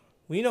truth?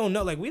 We don't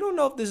know. Like we don't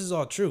know if this is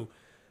all true.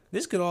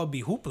 This could all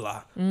be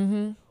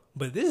hoopla.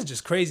 But this is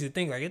just crazy to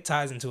think. Like it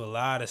ties into a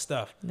lot of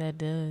stuff. That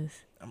does.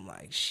 I'm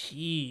like,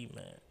 she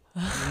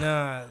man.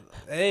 Nah,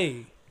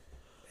 hey,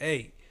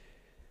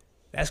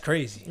 that's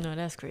crazy. No,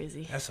 that's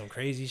crazy. That's some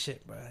crazy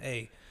shit, bro.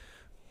 Hey,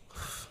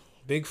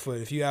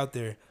 Bigfoot, if you out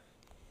there,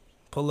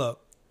 pull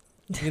up.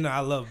 You know I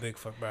love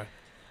Bigfoot, bro.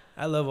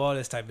 I love all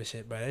this type of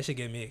shit, bro. That shit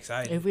get me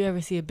excited. If we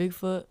ever see a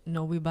Bigfoot,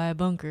 no, we buy a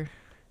bunker.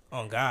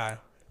 On God,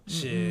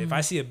 shit. If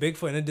I see a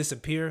Bigfoot and it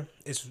disappear,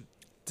 this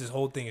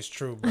whole thing is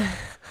true, bro.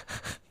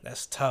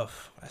 That's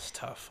tough.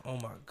 Oh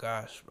my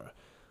gosh, bro.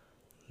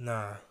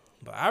 Nah,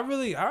 but I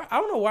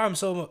don't know why I'm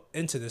so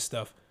into this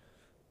stuff.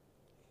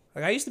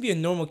 Like I used to be a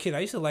normal kid. I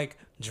used to like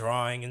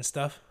drawing and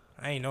stuff.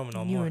 I ain't normal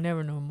no more. You were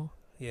never normal.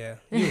 Yeah,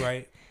 you're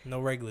right. No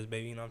regulars,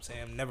 baby. You know what I'm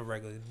saying? I'm never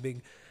regular.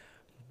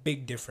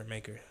 Big different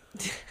maker.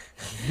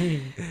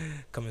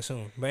 Coming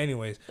soon. But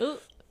anyways.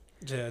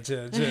 Chill.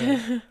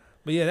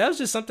 But yeah, that was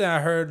just something I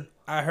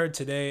heard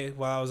today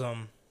while I was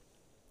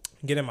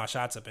getting my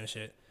shots up and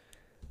shit.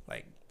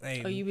 Like,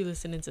 hey, oh, you be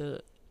listening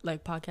to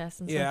like podcasts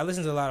and stuff? Yeah, I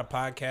listen to a lot of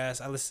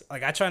podcasts.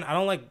 I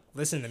don't like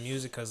listening to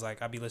music because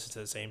like I be listening to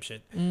the same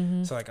shit.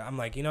 So like I'm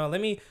like, you know,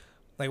 let me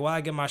like while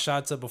I get my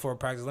shots up before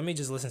practice, let me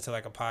just listen to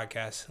like a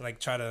podcast. Like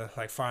try to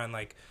like find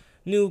like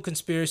new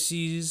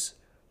conspiracies.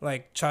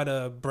 Like try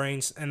to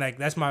and like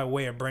that's my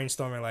way of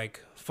brainstorming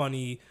like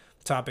funny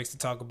topics to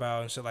talk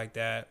about and shit like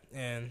that,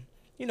 and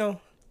you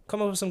know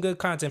come up with some good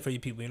content for you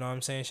people. You know what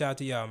I'm saying? Shout out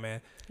to y'all,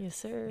 man. Yes,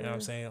 sir. You know what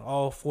I'm saying?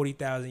 All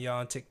 40,000 y'all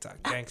on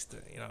TikTok,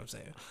 gangster. You know what I'm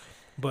saying?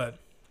 But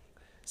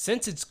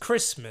since it's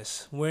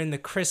Christmas, we're in the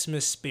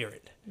Christmas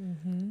spirit.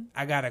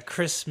 I got a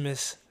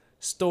Christmas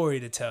story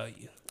to tell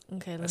you.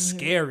 Okay, a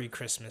scary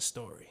Christmas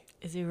story.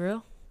 Is it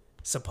real?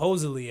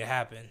 Supposedly it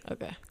happened.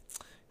 Okay.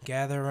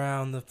 Gather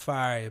around the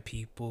fire,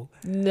 people.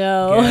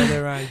 No.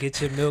 Gather around, get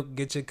your milk,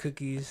 get your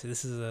cookies.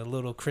 This is a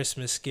little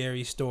Christmas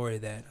scary story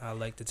that I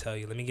like to tell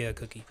you. Let me get a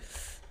cookie.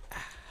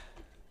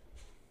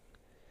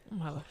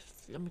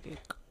 Let me get.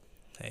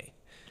 Hey,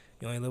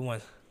 you only live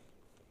once.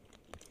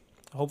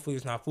 Hopefully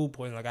it's not food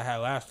poisoning like I had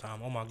last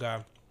time. Oh my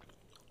God.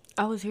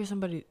 I was here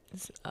somebody.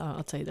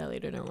 I'll tell you that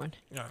later. Never mind.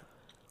 Yeah.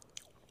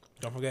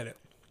 Don't forget it.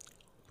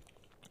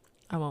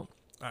 I won't.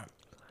 All right.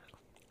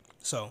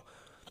 So,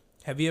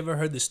 have you ever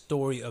heard the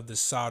story of the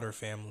Sodder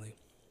family?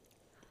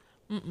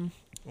 Mm-mm.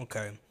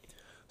 Okay.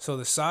 So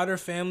the Sodder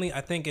family,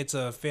 I think it's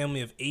a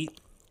family of eight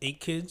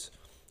kids,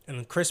 and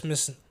on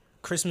Christmas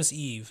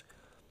Eve.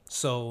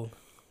 So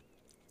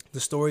the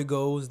story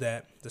goes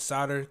that the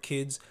Sodder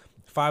kids,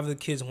 5 of the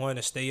kids wanted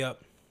to stay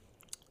up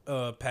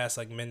past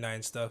like midnight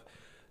and stuff,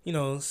 you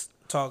know,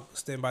 talk,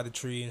 stand by the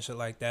tree and shit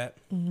like that.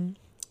 Mm-hmm.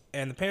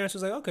 And the parents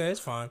was like, okay, it's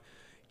fine,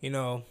 you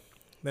know,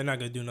 they're not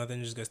gonna do nothing,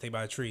 they're just gonna stay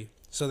by the tree.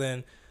 So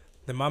then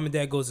the mom and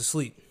dad goes to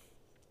sleep.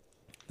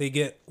 They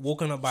get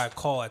woken up by a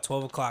call at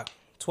 12 o'clock.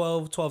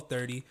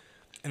 12:30,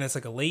 and it's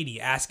like a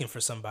lady asking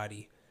for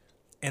somebody,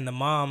 and the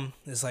mom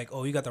is like,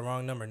 oh, you got the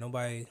wrong number, we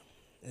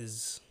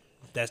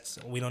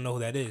don't know who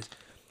that is.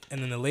 And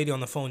then the lady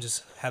on the phone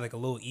just had like a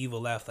little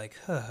evil laugh, like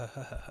ha ha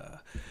ha ha ha,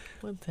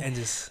 and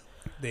just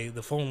the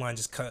phone line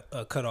just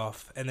cut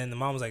off. And then the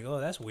mom was like, oh,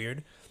 that's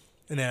weird.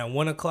 And then at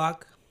 1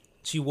 o'clock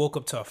she woke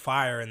up to a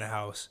fire in the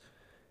house,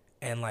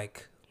 and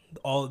like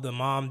all the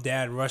mom,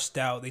 dad rushed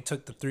out. They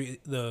took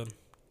the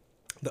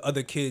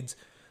other kids,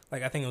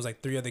 like I think it was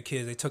like 3 other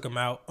kids. They took them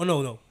out. Oh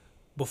no!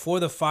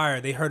 Before the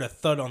fire, they heard a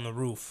thud on the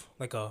roof,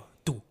 like a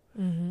doo.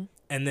 Mm-hmm.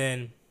 And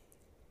then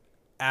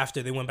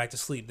after they went back to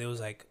sleep, they was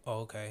like,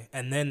 oh, okay.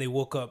 And then they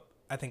woke up,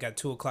 I think at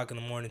 2 o'clock in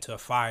the morning, to a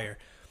fire.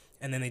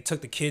 And then they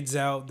took the kids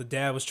out. The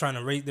dad was trying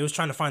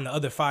to find the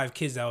other 5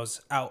 kids that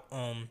was out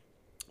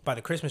by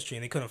the Christmas tree,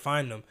 and they couldn't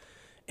find them.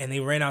 And they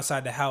ran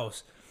outside the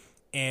house.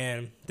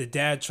 And the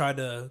dad tried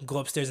to go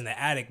upstairs in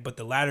the attic, but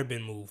the ladder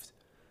been moved.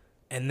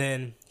 And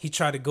then he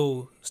tried to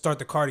go start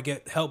the car to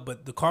get help,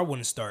 but the car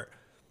wouldn't start.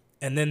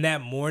 And then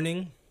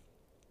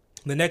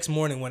the next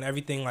morning when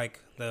everything,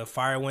 like the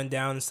fire went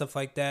down and stuff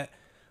like that,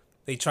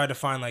 they tried to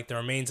find like the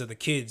remains of the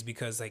kids,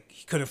 because like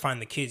he couldn't find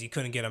the kids. He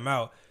couldn't get them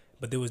out,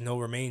 but there was no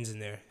remains in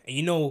there. And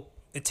you know,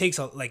 it takes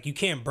you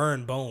can't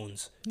burn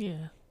bones.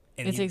 Yeah.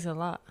 And it takes a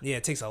lot. Yeah,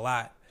 it takes a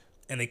lot.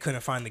 And they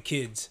couldn't find the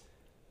kids.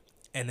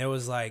 And there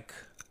was like,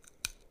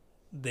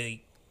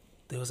 they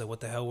was like,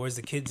 what the hell? Where's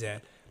the kids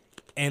at?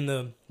 And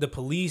the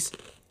police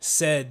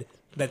said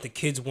that the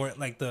kids weren't,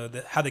 like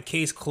how the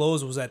case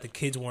closed was that the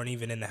kids weren't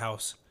even in the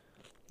house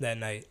that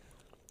night.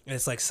 And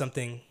it's like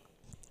something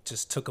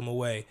just took them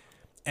away.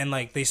 And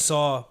like they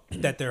saw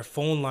that their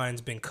phone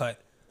line's been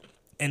cut.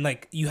 And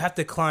like you have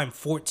to climb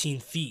 14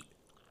 feet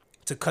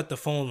to cut the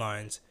phone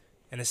lines.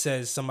 And it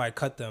says somebody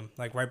cut them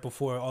like right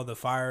before all the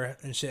fire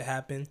and shit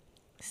happened.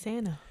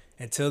 Santa.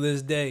 Until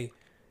this day,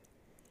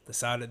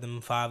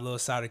 them 5 little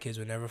Sodder kids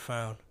were never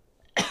found.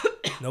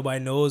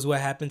 Nobody knows what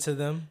happened to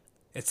them.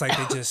 It's like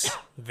they just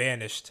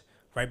vanished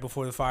right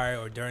before the fire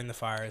or during the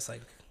fire. It's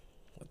like,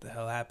 what the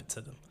hell happened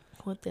to them?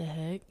 What the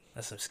heck?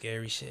 That's some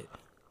scary shit.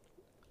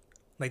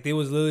 Like they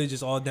was literally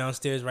just all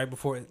downstairs right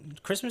before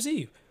Christmas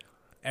Eve.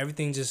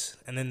 Everything just,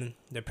 and then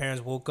their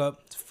parents woke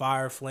up to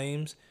fire,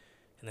 flames,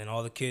 and then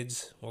all the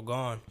kids were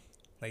gone.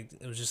 Like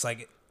it was just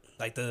like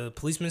the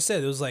policeman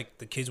said, it was like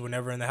the kids were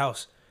never in the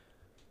house.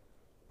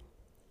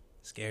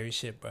 Scary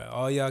shit, bro.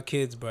 All y'all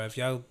kids, bro. If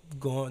y'all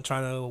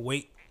trying to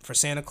wait for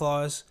Santa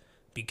Claus,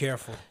 be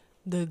careful.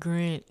 The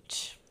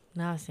Grinch,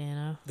 not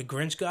Santa. The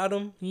Grinch got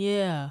him?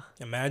 Yeah.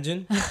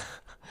 Imagine.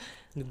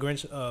 The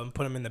Grinch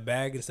put him in the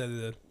bag instead of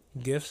the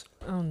gifts.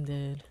 I'm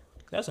dead.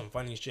 That's some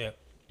funny shit.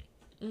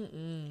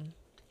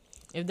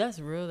 If that's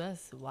real,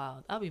 that's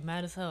wild. I'll be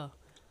mad as hell.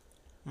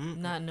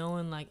 Not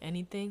knowing like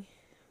anything.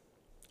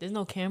 There's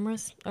no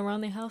cameras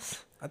around their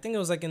house. I think it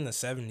was like in the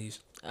 70s.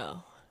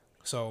 Oh.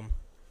 So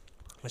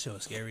that shit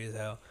was scary as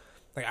hell.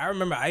 Like I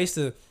remember I used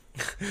to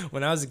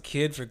when I was a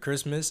kid for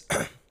Christmas,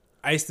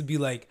 I used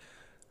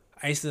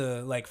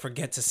to like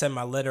forget to send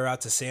my letter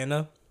out to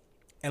Santa,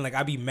 and like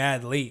I'd be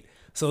mad late.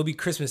 So it'll be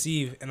Christmas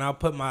Eve, and I'll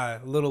put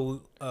my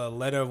little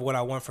letter of what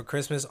I want for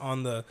Christmas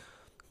on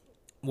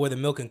where the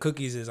milk and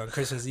cookies is on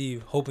Christmas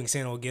Eve, hoping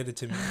Santa will get it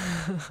to me.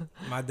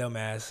 My dumb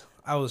ass.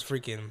 I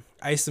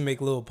used to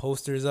make little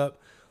posters up,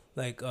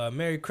 like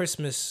Merry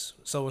Christmas,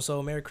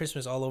 so-and-so, Merry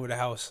Christmas all over the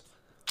house.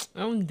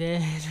 I'm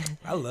dead.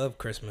 I love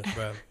Christmas,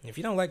 bro. If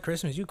you don't like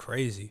Christmas, you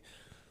crazy.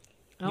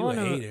 You a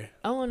hater.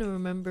 I want to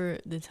remember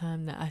the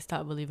time that I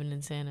stopped believing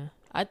in Santa.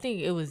 I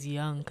think it was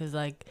young, because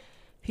like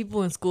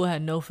people in school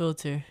had no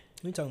filter.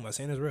 You talking about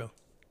Santa's real?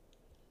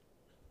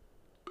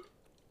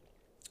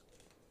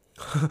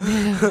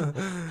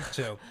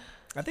 Chill.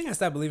 I think I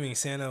stopped believing in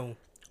Santa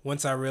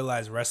once I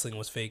realized wrestling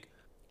was fake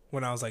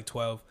when I was like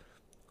 12.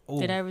 Ooh.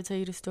 Did I ever tell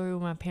you the story where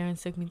my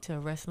parents took me to a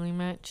wrestling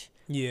match?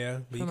 Yeah,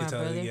 but you can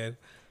tell it again.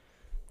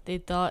 They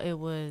thought it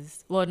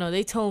was... Well, no,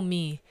 they told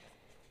me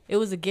it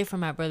was a gift for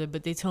my brother,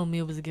 but they told me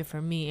it was a gift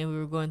for me, and we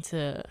were going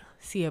to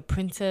see a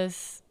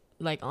princess,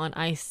 like, on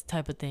ice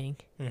type of thing.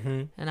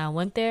 Mm-hmm. And I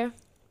went there,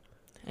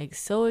 like,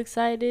 so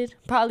excited.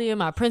 Probably in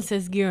my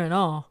princess gear and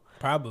all.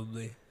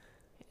 Probably.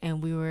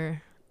 And we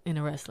were in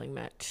a wrestling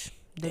match.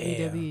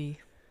 WWE.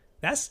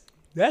 That's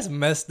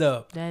messed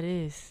up. That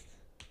is.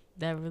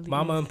 That really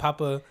Mama is. and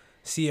Papa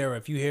Sierra,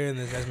 if you hearing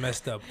this, that's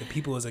messed up. The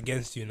people is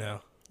against you now.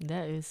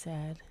 That is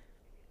sad.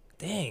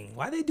 Dang,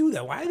 why they do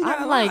that? Why they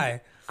gotta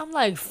lie? I'm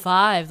like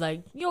 5.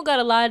 Like, you don't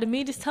gotta lie to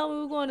me. Just tell me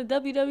we're going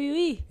to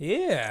WWE.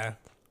 Yeah.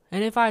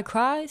 And if I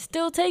cry,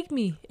 still take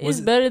me.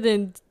 It's better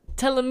than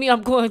telling me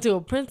I'm going to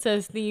a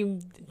princess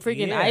themed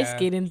freaking ice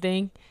skating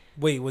thing.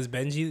 Wait, was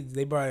Benji?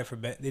 They brought it for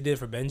they did it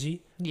for Benji?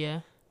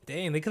 Yeah.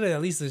 Dang, they could have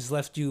at least just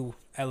left you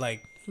at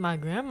like my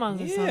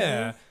grandma's or something.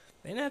 Yeah.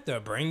 They didn't have to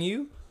bring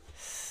you.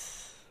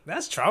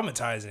 That's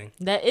traumatizing.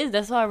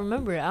 That's why I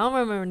remember it. I don't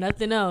remember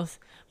nothing else.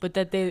 But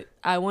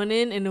I went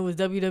in and it was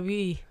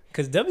WWE.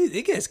 Cause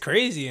it gets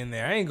crazy in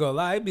there. I ain't gonna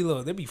lie.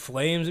 There'd be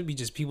flames. It'd be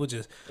just people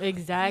just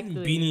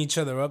exactly beating each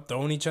other up,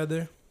 throwing each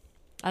other.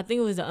 I think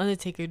it was the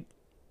Undertaker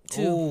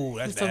too. Oh,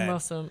 that's bad.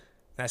 About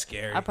that's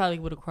scary. I probably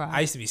would have cried. I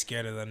used to be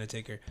scared of the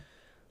Undertaker,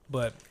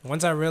 but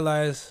once I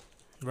realized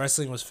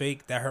wrestling was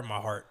fake, that hurt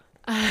my heart.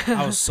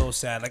 I was so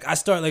sad. Like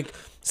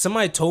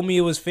somebody told me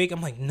it was fake.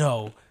 I'm like,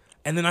 no.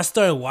 And then I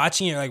started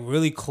watching it like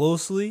really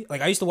closely.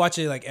 Like I used to watch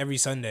it like every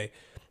Sunday,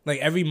 like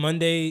every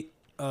Monday.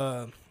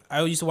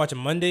 I used to watch it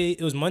Monday.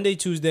 It was Monday,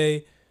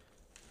 Tuesday.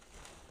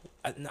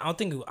 I don't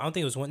think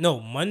it was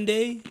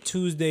Monday,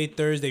 Tuesday,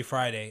 Thursday,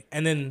 Friday,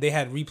 and then they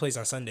had replays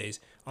on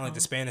Sundays on like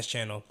the Spanish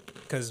channel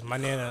because my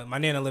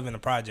nana lived in a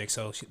project,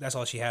 so that's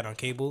all she had on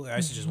cable. I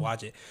used to just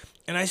watch it,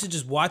 and I used to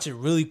just watch it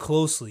really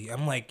closely.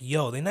 I'm like,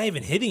 yo, they're not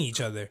even hitting each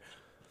other,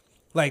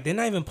 like they're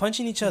not even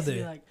punching each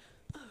other.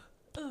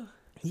 Like,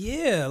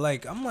 yeah,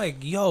 like I'm like,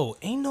 yo,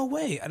 ain't no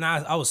way, and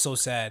I was so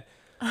sad.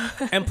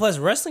 And plus,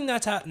 wrestling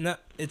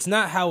it's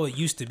not how it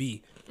used to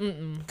be.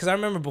 Because I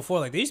remember before,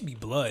 like there used to be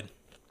blood.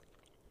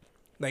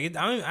 Like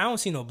I don't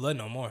see no blood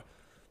no more.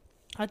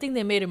 I think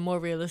they made it more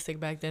realistic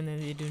back then than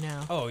they do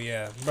now. Oh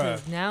yeah, bro.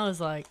 Now it's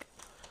like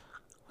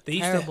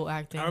terrible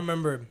acting. I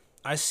remember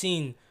I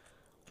seen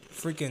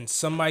freaking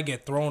somebody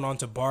get thrown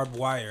onto barbed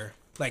wire,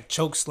 like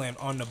choke slammed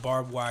on the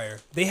barbed wire.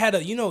 They had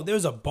there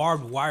was a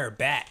barbed wire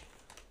bat,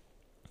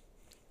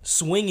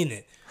 swinging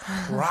it,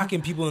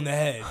 rocking people in the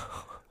head.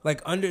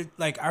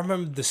 I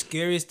remember the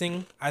scariest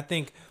thing, I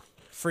think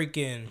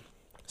freaking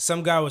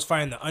some guy was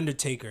fighting the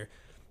Undertaker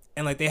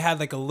and like they had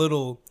like a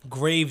little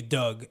grave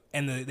dug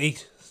and they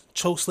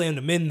choke slammed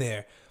him in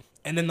there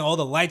and then all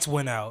the lights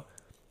went out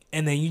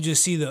and then you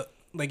just see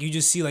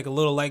like a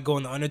little light go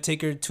in the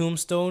Undertaker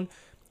tombstone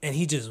and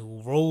he just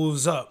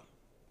rolls up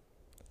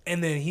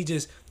and then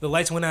the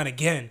lights went out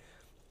again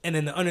and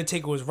then the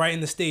Undertaker was right in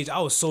the stage. I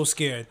was so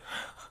scared.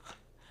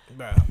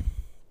 Bruh.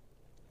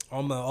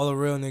 All the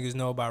real niggas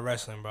know about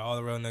wrestling, bro. All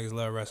the real niggas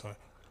love wrestling.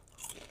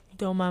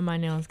 Don't mind my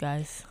nails,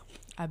 guys.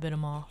 I bit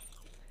them off.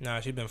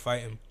 Nah, she been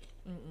fighting.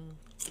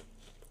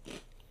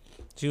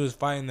 She was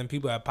fighting them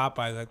people at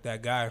Popeyes like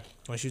that guy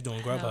when she was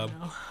doing Grubhub.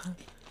 No.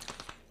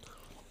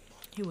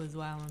 He was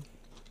wilding.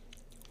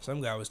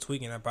 Some guy was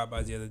tweaking at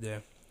Popeyes the other day.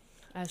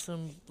 As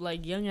some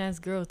like young ass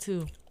girl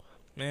too.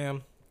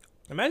 Man,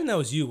 imagine that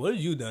was you. What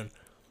have you done?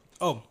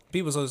 Oh,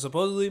 people.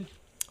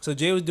 So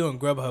Jay was doing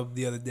Grubhub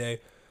the other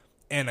day.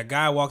 And a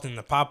guy walked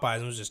into Popeyes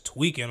and was just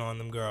tweaking on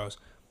them girls.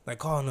 Like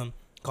calling them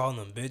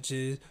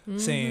bitches.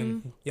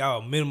 Saying,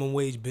 y'all minimum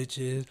wage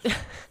bitches.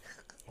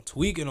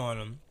 Tweaking on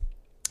them.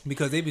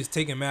 Because they was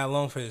taking mad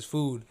long for his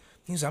food.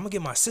 He was like, I'm going to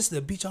get my sister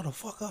to beat y'all the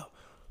fuck up.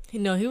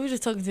 No, he was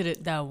just talking to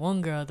that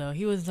one girl, though.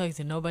 He wasn't talking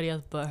to nobody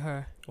else but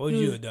her. What would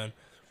you have done?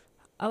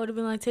 I would have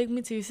been like, take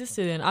me to your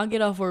sister then. I'll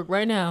get off work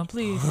right now.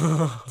 Please.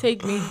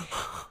 Take me.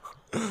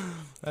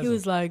 He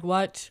was like,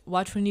 watch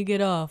when you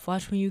get off.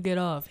 Watch when you get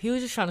off. He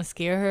was just trying to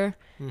scare her.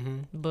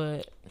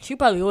 But she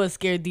probably was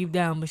scared deep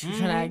down, but she was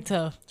trying to act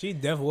tough. She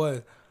definitely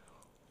was.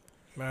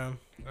 Man,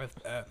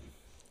 that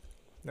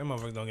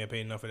motherfuckers don't get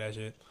paid enough for that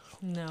shit.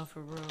 No,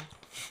 for real.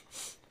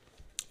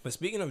 But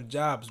speaking of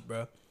jobs,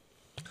 bro,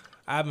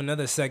 I have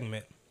another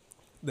segment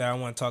that I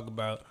want to talk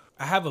about.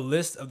 I have a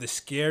list of the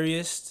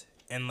scariest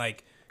and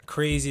like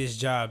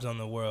craziest jobs on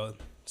the world,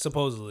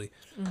 supposedly.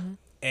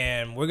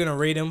 And we're going to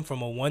rate them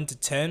from a 1 to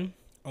 10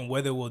 on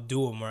whether we'll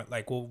do them or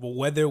like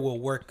whether we'll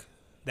work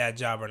that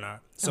job or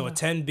not. So a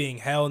 10 being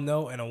hell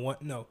no and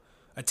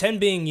a 10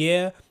 being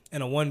yeah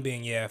and a 1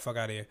 being yeah, fuck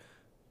out of here.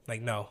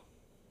 Like no.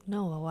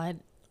 No, why?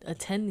 A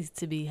 10 needs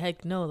to be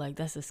heck no. Like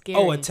that's the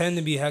scariest. Oh, a 10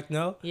 to be heck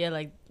no? Yeah,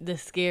 like the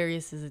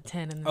scariest is a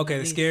 10. And okay,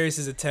 the scariest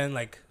is a 10.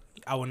 Like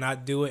I will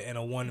not do it, and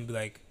a 1 to be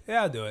like,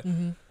 yeah, I'll do it.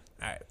 All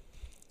right.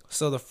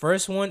 So the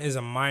first one is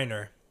a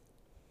miner.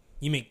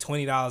 You make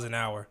 $20 an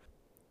hour.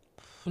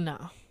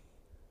 No.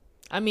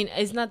 I mean,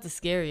 it's not the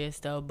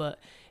scariest though, but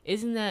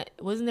wasn't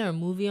there a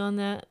movie on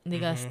that? They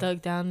got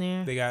stuck down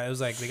there. They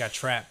got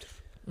trapped.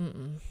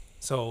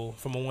 So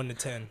from a 1 to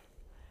 10.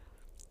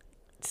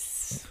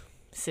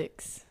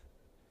 6.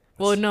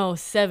 Well, no,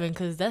 7,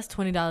 because that's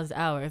 $20 an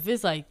hour. If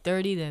it's like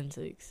 30, then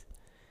 6.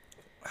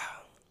 Wow.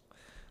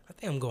 I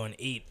think I'm going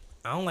 8.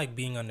 I don't like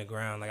being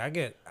underground.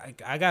 Like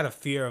I got a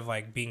fear of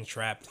like being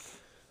trapped.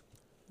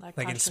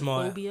 Like in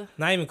small,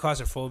 not even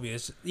claustrophobia.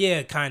 It's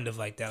kind of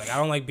like that. Like I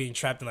don't like being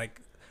trapped in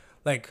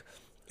like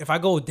if I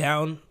go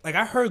down, like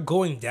I heard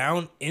going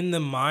down in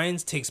the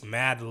mines takes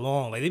mad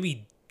long. Like they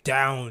be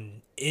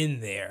down in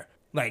there.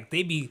 Like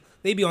they be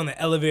on the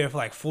elevator for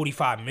like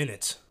 45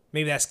 minutes.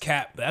 Maybe that's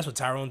cap, but that's what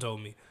Tyrone told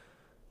me.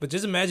 But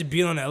just imagine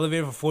being on the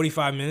elevator for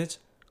 45 minutes.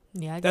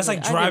 Yeah, that's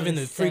like driving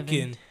to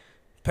freaking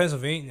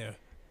Pennsylvania.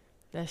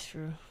 That's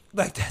true.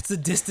 Like, that's the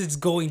distance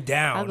going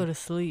down. I'll go to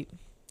sleep.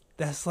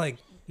 That's like,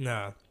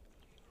 nah.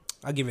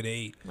 I'll give it an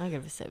 8. I'll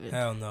give it 7.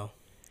 Hell no.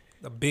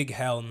 A big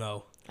hell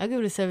no. I'll give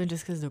it a 7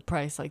 just because of the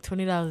price. Like,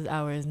 $20 an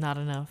hour is not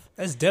enough.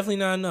 That's definitely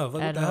not enough.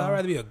 Like, what the hell? I'd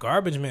rather be a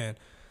garbage man.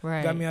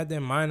 Right. Got me out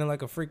there mining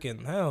like a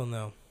freaking, hell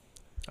no.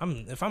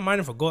 If I'm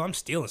mining for gold, I'm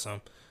stealing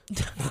some.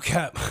 No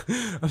cap.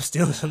 I'm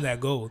stealing some of that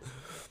gold.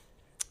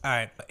 All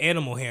right,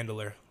 animal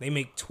handler. They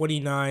make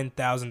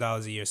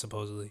 $29,000 a year,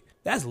 supposedly.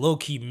 That's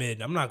low-key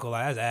mid. I'm not going to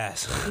lie.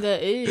 That's ass.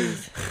 That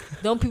is.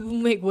 Don't people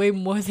make way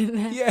more than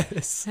that?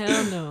 Yes.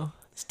 Hell no.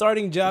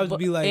 Starting jobs would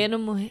be like...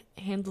 Animal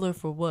handler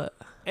for what?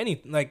 Any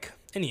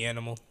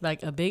animal.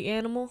 Like a big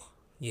animal?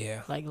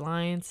 Yeah. Like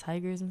lions,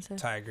 tigers, and stuff?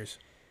 Tigers.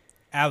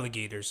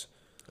 Alligators.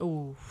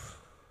 Ooh.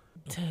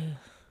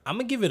 I'm going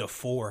to give it a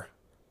 4.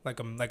 Like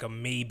a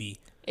maybe.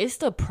 It's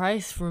the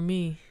price for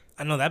me.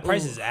 I know, that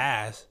price is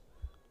ass.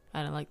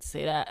 I don't like to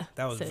say that.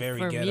 That was very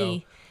for ghetto.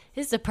 Me.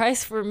 It's the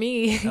price for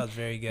me. That was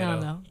very ghetto. I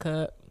don't know.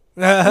 Cut.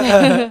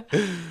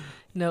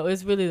 No,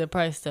 it's really the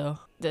price, though.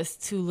 That's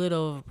too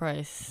little of a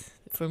price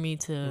for me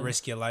to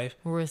risk your life.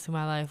 Risk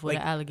my life with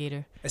an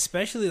alligator.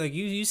 Especially, like,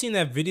 you seen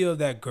that video of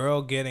that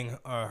girl getting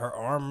her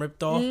arm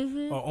ripped off?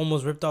 Or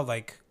almost ripped off,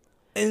 like...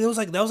 And it was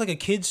like, that was like a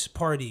kid's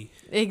party.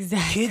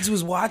 Exactly. Kids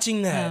was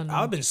watching that.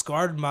 I've been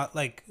scarred.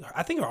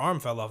 I think her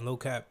arm fell off, no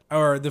cap.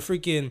 Or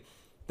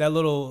that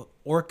little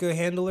orca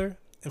handler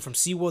and from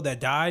SeaWorld that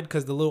died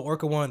because the little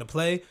orca wanted to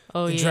play.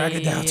 And drag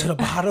it down to the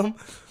bottom.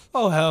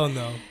 Oh, hell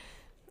no.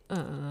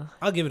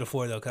 I'll give it a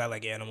 4, though, because I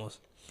like animals.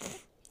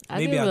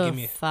 Maybe I'll give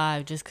it a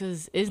 5 just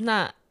because it's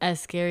not as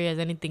scary as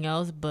anything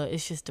else, but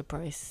it's just the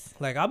price.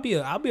 Like, I'll be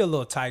a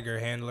little tiger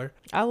handler.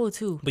 I will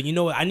too. But you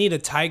know what? I need a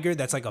tiger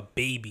that's like a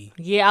baby.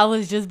 Yeah, I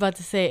was just about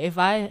to say, if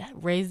I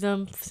raise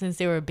them since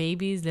they were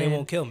babies, then they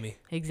won't kill me.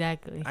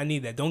 Exactly. I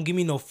need that. Don't give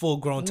me no full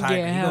grown tiger.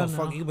 Yeah,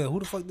 You who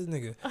the fuck this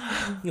nigga?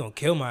 You gonna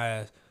kill my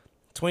ass.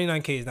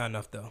 $29K is not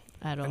enough though.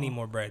 At all. I need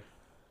more bread.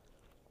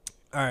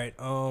 All right.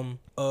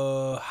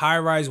 High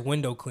rise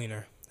window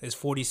cleaner is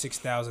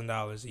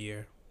 $46,000 a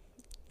year.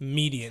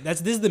 Median.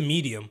 This is the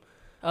medium.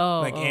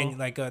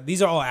 And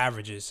these are all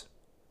averages.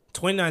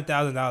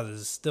 $29,000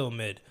 is still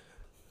mid.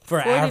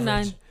 For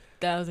average.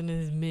 $49,000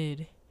 is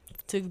mid.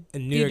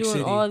 In New York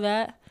City. All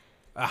that.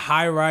 A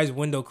high rise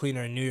window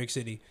cleaner in New York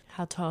City.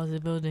 How tall is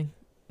the building?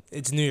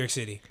 It's New York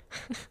City.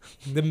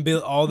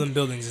 All them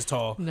buildings is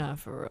tall. Nah,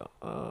 for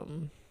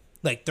real.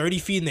 Like 30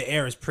 feet in the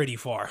air is pretty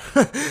far.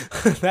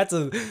 That's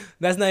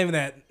not even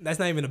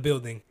a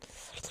building.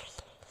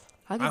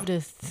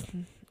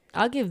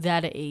 I'll give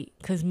that an 8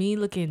 because me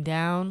looking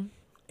down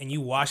and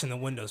you washing the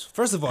windows.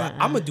 First of all,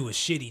 I'm gonna do a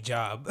shitty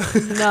job.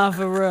 Nah,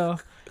 for real.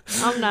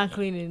 I'm not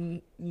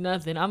cleaning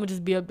nothing. I'm gonna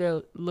just be up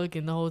there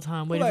looking the whole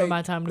time, waiting for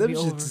my time to be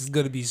over. It's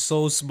gonna be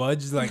so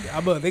smudged. Like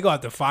they gonna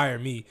have to fire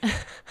me.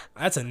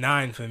 That's a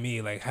 9 for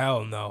me. Like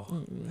hell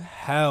no,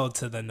 hell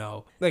to the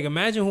no. Like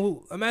imagine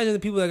the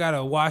people that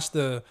gotta wash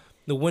the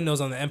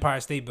windows on the Empire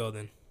State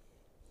Building.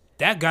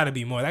 That gotta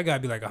be more. That gotta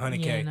be like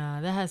 $100K. Yeah,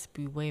 nah, that has to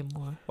be way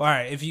more. All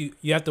right, if you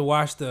have to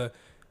wash the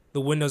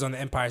windows on the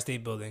Empire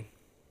State Building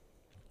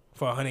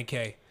for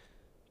 $100K,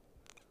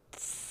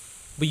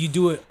 but you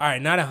do it. All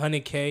right, not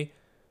 $100K.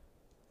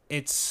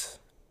 It's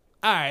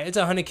all right. It's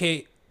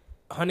 $100K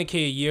a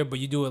year, but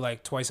you do it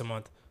like twice a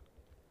month.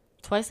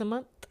 Twice a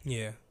month?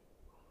 Yeah.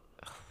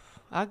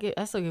 I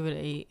still give it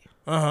an 8.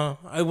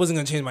 I wasn't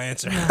gonna change my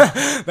answer.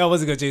 That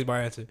wasn't gonna change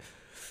my answer.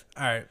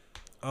 All right.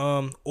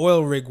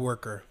 Oil rig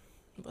worker.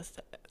 What's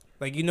that?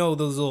 Like, you know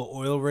those little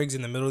oil rigs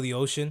in the middle of the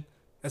ocean?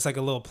 That's like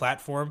a little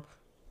platform.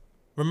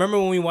 Remember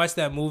when we watched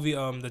that movie,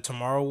 The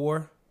Tomorrow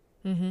War?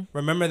 Mm-hmm.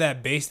 Remember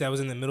that base that was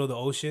in the middle of the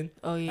ocean?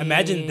 Oh, yeah.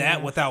 Imagine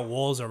that without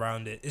walls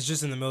around it. It's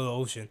just in the middle of the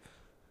ocean.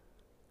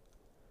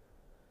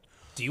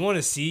 Do you want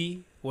to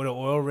see what an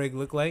oil rig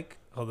look like?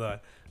 Hold on.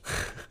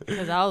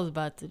 Because I was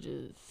about to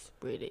just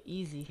read it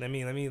easy. Let me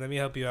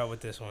help you out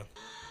with this one.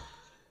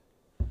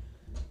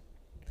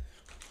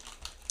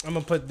 I'm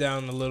going to put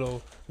down a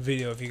little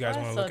video if you guys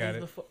want to look at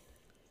it. Before.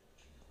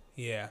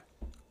 Yeah.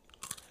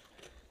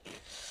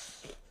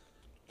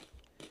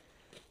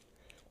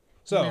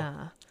 So.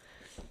 Nah.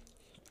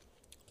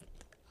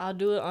 I'll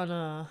do it on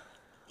a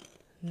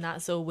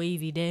not so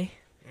wavy day.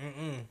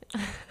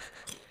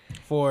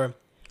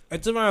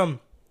 It's around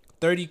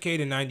 30K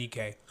to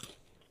 90K.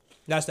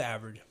 That's the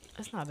average.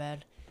 That's not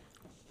bad.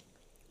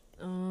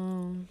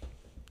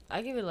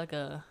 I give it like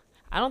a...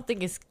 I don't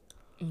think it's...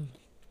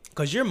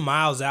 Because you're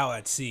miles out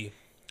at sea.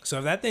 So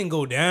if that thing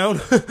go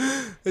down,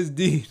 it's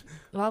deep.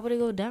 Why would it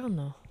go down,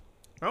 though?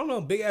 I don't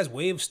know. Big ass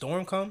wave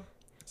storm come.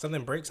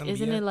 Something breaks.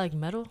 Isn't it like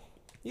metal?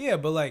 Yeah,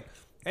 but like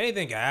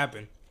anything can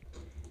happen.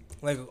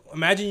 Like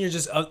imagine you're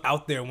just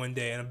out there one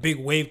day and a big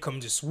wave come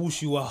just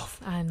swoosh you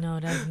off. I know,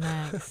 that's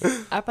max.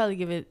 I'd probably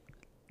give it...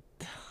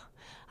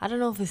 I don't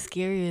know if it's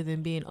scarier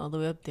than being all the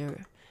way up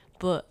there.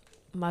 But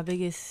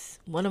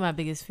one of my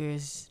biggest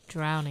fears is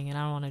drowning, and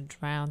I don't want to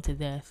drown to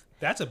death.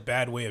 That's a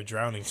bad way of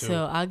drowning too.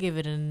 So I'll give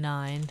it a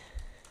 9.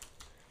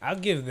 I'll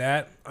give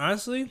that.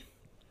 Honestly,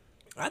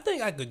 I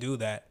think I could do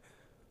that.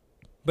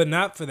 But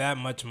not for that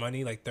much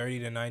money, like 30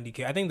 to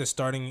 90K. I think the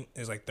starting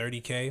is like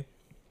 30K.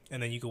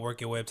 And then you can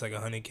work your way up to like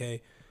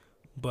 100K.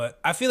 But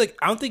I feel like,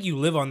 I don't think you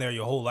live on there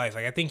your whole life.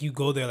 Like, I think you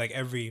go there like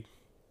every,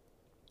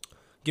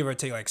 give or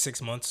take like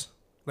 6 months.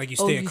 Like you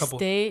stay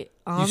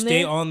you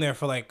stay on there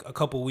for like a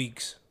couple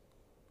weeks.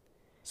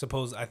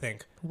 I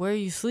think. Where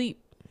you sleep?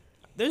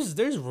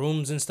 There's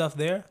rooms and stuff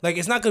there. Like,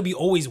 it's not gonna be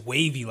always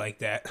wavy like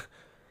that.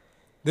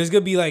 There's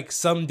gonna be like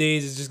some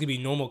days it's just gonna be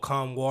normal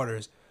calm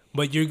waters,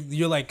 but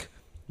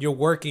you're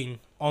working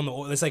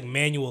on it's like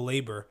manual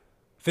labor,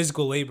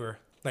 physical labor.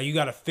 Like, you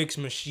gotta fix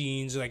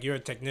machines. Like, you're a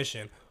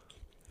technician.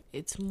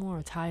 It's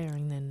more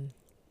tiring than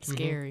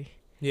scary.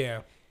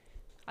 Yeah.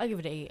 I'll give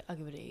it an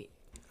 8.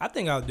 I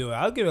think I'll do it.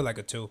 I'll give it like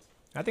a 2.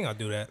 I think I'll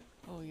do that.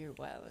 Oh, you're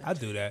wild. I'll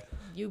do that.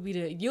 You'll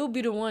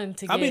be the one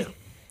to get.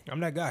 I'm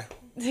that guy.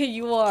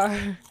 You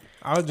are.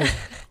 I'll just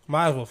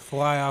might as well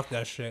fly off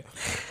that shit.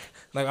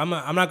 Like, I'm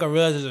not gonna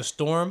realize there's a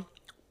storm.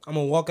 I'm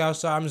gonna walk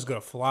outside. I'm just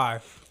gonna fly.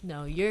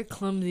 No, you're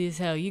clumsy as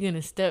hell. You're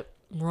gonna step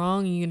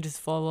wrong and you can just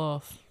fall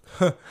off.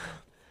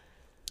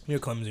 You're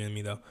clumsier than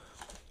me though.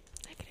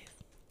 Negative.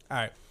 All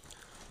right,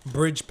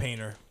 bridge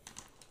painter.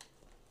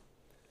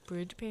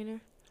 Bridge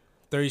painter.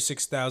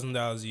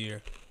 $36,000 a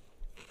year.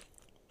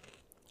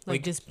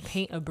 Like just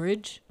paint a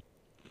bridge?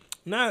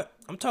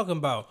 I'm talking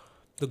about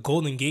the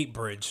Golden Gate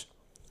Bridge.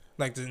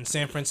 Like in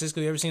San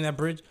Francisco, you ever seen that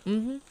bridge?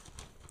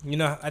 Mm-hmm. You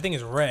know, I think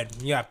it's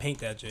red. You gotta paint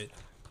that shit.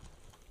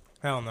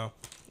 I don't know.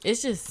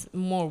 It's just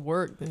more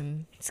work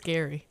than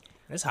scary.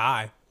 It's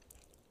high.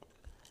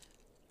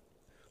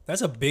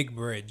 That's a big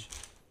bridge.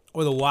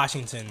 Or the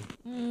Washington.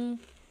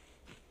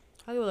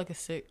 I'll give it like a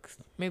 6.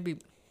 Maybe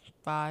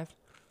 5.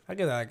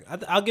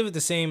 I'll give it the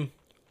same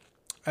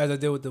as I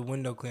did with the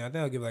window cleaner. I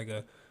think I'll give it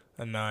like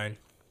a 9.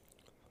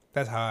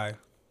 That's high.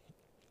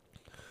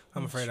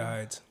 I'm afraid of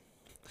heights.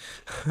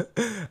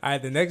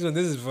 Alright, the next one.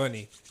 This is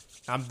funny.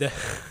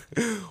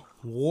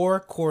 War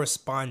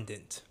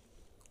correspondent.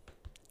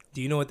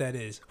 Do you know what that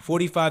is?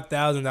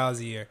 $45,000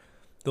 a year.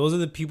 Those are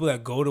the people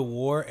that go to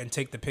war and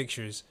take the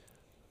pictures.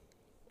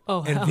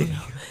 Oh, hell no.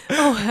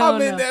 Oh, hell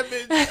I'm in that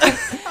bitch.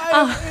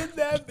 I am in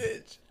that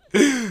bitch.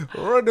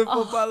 Running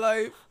for my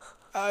life.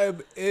 I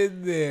am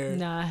in there.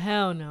 Nah,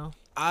 hell no.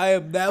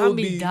 I'll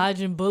be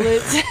dodging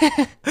bullets.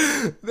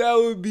 That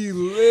would be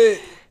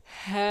lit.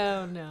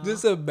 Hell no.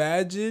 Just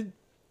imagine.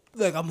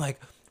 Like, I'm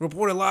like,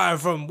 reported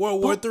live from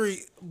World War III.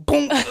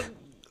 Boom.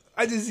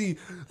 I just see,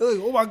 like,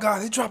 oh my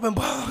God, they're dropping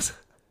bombs.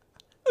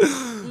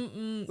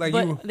 Like,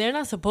 but they're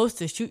not supposed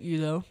to shoot you,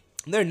 though.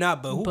 They're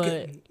not, but who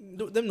can?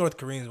 Them North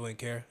Koreans wouldn't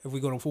care. If we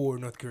go to war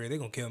with North Korea, they're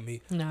going to kill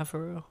me. Nah,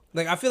 for real.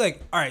 Like, I feel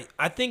like, all right,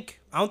 I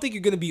don't think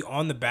you're going to be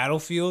on the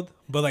battlefield,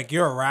 but, like,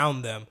 you're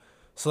around them.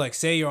 So, like,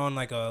 say you're on,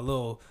 like, a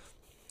little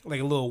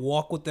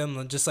walk with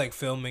them, just, like,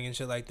 filming and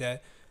shit like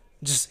that.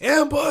 Just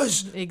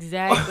ambush.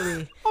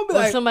 Exactly.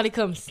 Or somebody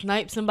come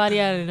snipe somebody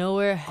out of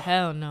nowhere.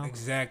 Hell no.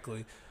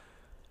 Exactly.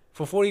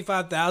 For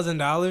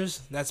 $45,000,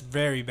 that's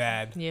very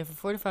bad. Yeah,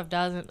 for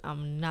 $45,000,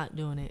 I'm not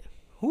doing it.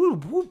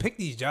 Who picked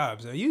these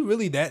jobs? Are you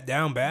really that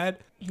down bad?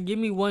 Give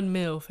me $1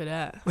 million for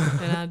that,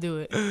 and I'll do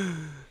it.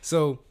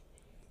 So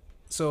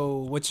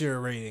what's your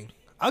rating?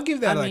 I'll give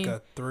that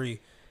a 3.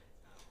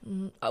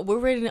 We're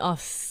rating it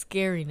off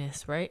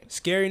scariness, right?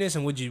 Scariness,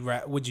 and would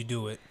you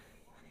do it?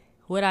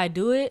 Would I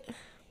do it?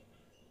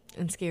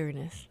 And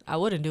scariness, I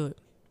wouldn't do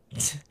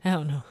it.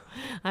 Hell no.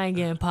 I ain't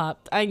getting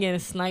popped. I ain't getting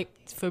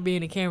sniped for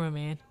being a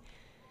cameraman.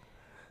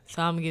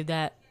 So I'm gonna give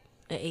that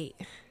an 8.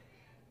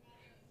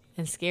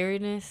 And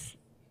scariness,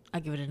 I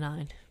give it a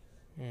 9.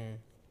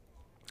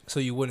 So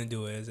you wouldn't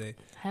do it as a?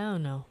 Hell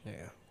no.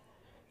 Yeah.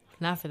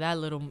 Not for that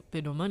little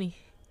bit of money.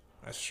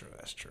 That's true.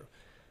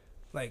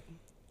 Like,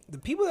 the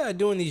people that are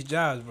doing these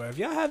jobs, bro. If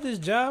y'all have this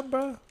job,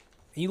 bro, and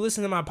you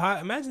listen to my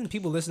imagine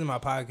people listening to my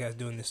podcast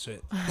doing this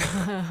shit.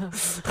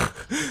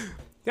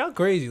 Y'all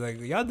crazy.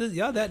 Like,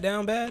 y'all that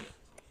down bad?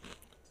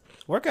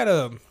 Work at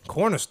a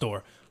corner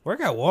store.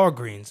 Work at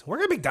Walgreens.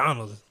 Work at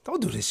McDonald's.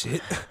 Don't do this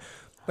shit.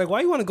 Like,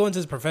 why you want to go into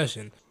this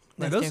profession?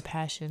 Like, that's their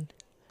passion.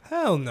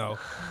 Hell no.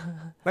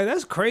 Like,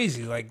 that's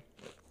crazy. Like,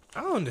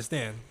 I don't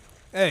understand.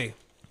 Hey,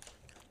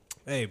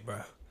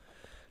 bro.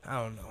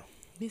 I don't know.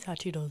 These hot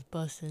Cheetos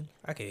busting.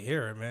 I can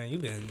hear it, man.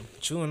 You've been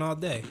chewing all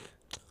day.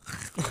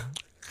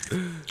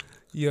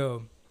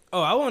 Yo.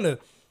 Oh, I want to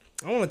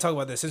talk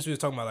about that since we were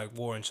talking about, like,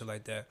 war and shit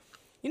like that.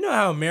 You know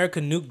how America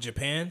nuked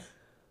Japan?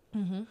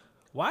 Mm-hmm.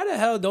 Why the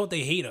hell don't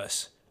they hate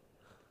us?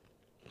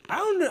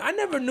 I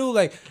never knew,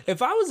 like,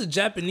 if I was a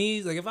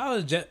Japanese, like,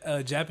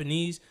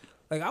 Japanese,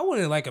 like, I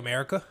wouldn't like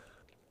America.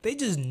 They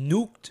just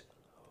nuked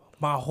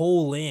my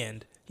whole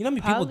land. You know how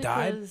many people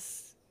died?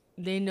 Because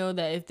they know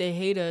that if they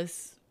hate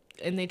us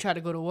and they try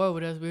to go to war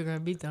with us, we're going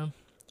to beat them.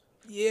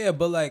 Yeah,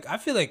 but, like,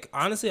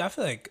 honestly, I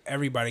feel like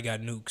everybody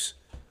got nukes.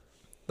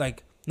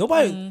 Like,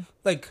 nobody,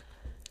 like,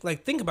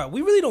 think about it.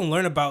 We really don't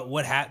learn about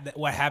what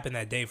happened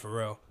that day for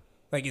real.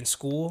 Like, in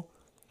school.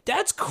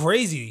 That's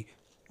crazy.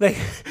 Like,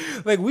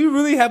 like we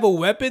really have a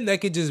weapon that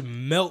could just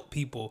melt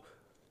people.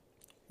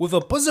 With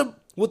the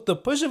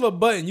push of a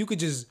button, you could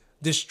just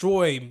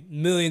destroy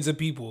millions of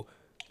people.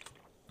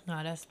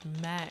 Nah, that's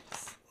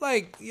max.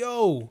 Like,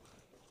 yo.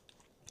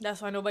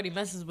 That's why nobody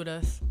messes with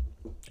us.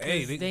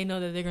 Hey, they know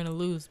that they're gonna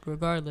lose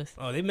regardless.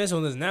 Oh, they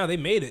messing with us now. They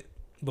made it.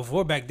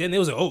 Before back then, they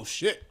was like, oh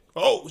shit.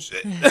 It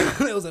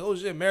was like, oh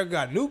shit, America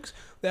got nukes.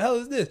 The hell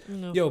is this?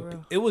 No,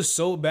 yo, it was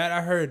so bad.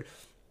 I heard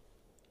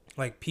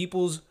like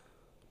people's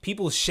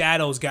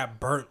shadows got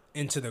burnt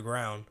into the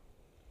ground.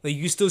 Like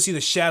you still see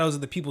the shadows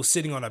of the people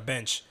sitting on a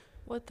bench.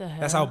 What the hell?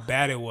 That's how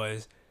bad it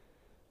was.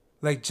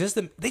 Like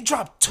they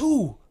dropped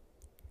 2.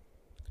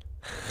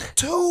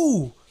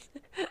 2.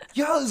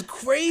 Y'all is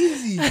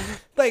crazy.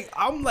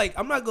 I'm not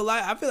gonna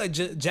lie. I feel like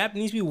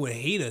Japanese people would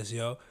hate us,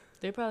 yo.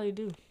 They probably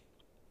do.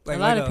 Like, a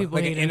lot of people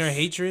like hate an inner us.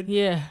 hatred.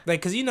 Yeah. Like,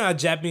 cause you know how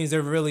Japanese,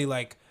 they're really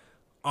like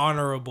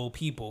honorable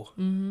people.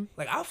 Mm-hmm.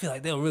 Like I feel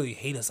like they'll really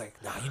hate us.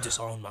 Like, nah, you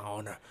disown my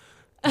honor.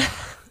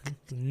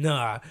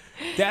 Nah,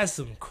 that's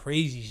some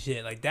crazy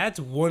shit. Like that's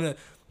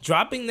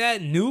dropping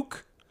that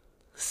nuke,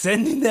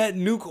 sending that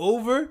nuke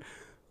over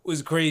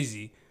was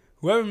crazy.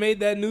 Whoever made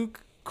that nuke,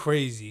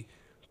 crazy.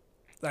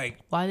 Like,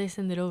 why they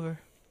send it over?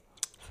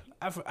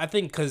 I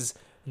think because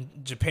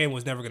Japan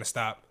was never gonna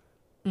stop.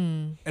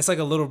 It's like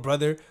a little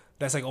brother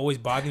that's like always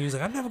bothering you. He's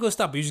like, I'm never gonna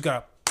stop, but you just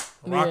gotta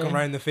rock him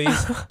right in the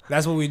face.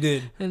 That's what we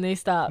did. And they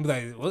stopped.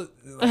 Like, what?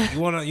 Like,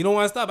 you don't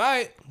want to stop? All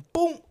right,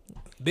 boom,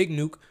 big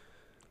nuke.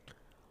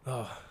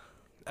 Oh,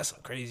 that's some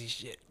crazy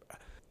shit, bro.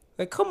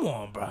 Like, come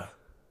on, bro.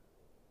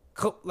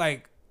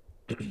 Like,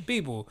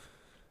 people,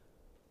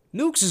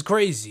 nukes is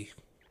crazy.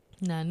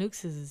 Nah,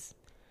 nukes is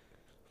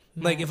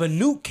like if a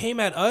nuke came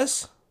at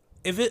us,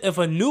 if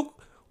a nuke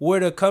were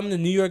to come to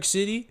New York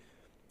City,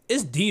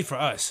 it's deed for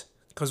us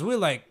because we're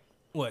like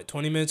what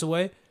 20 minutes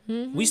away.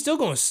 Mm-hmm.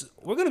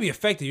 We're gonna be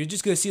affected. You're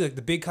just gonna see like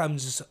the big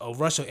clouds, just a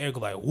rush of air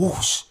go like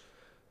whoosh.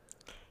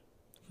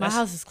 My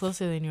house is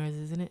closer than yours,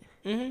 isn't it?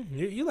 Mm-hmm.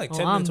 You're like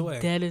 10 minutes away.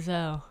 I'm dead as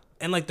hell.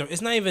 And like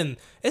it's not even.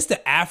 It's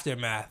the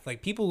aftermath.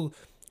 Like people,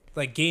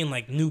 like gain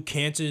like new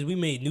cancers. We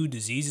made new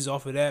diseases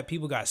off of that.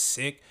 People got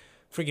sick.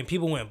 Freaking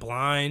people went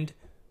blind.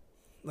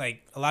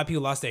 Like a lot of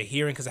people lost their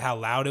hearing because of how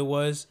loud it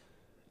was.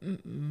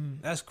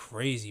 That's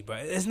crazy, but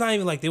it's not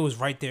even like they was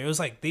right there. It was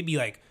like they'd be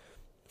like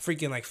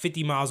freaking like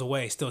 50 miles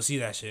away, still see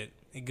that shit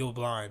and go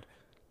blind.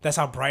 That's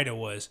how bright it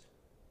was.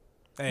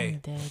 Hey, I'm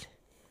dead.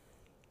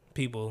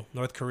 People,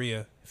 North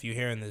Korea, if you're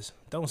hearing this,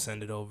 don't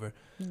send it over.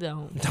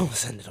 Don't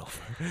send it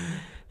over.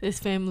 There's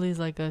families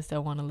like us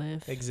that want to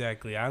live.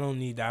 Exactly. I don't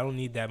need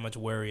that much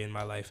worry in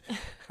my life.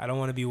 I don't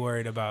want to be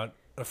worried about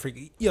a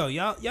freaking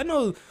y'all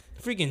know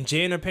freaking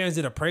Jay and her parents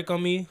did a prank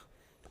on me.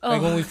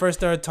 Like when we first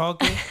started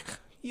talking.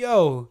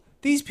 Yo,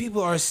 these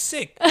people are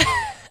sick.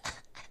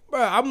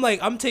 Bro,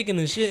 I'm taking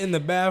the shit in the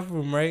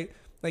bathroom, right?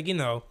 Like, you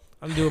know,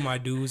 I'm doing my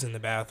dues in the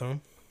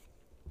bathroom.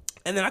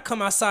 And then I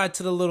come outside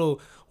to the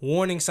little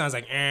warning signs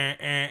like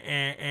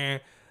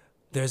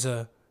there's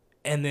a,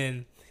 and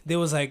then there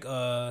was like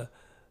what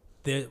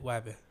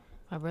happened?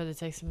 My brother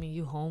texted me,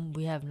 "You home?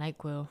 We have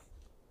NyQuil."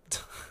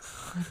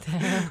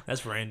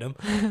 That's random.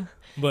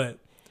 But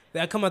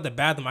I come out the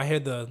bathroom, I hear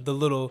the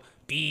little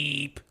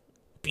beep,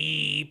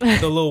 beep,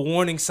 the little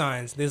warning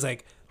signs. There's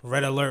like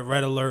red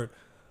alert.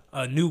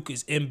 A nuke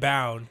is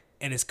inbound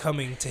and is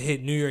coming to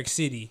hit New York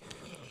City.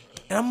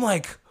 And I'm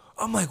like,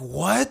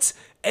 what?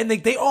 And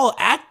they all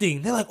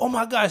acting. They're like, oh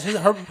my gosh,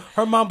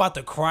 her mom about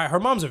to cry. Her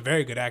mom's a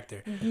very good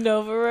actor.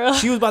 No, for real.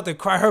 She was about to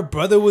cry. Her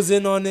brother was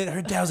in on it.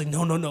 Her dad was like,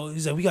 no.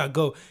 He's like, we gotta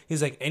go.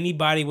 He's like,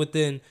 anybody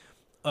within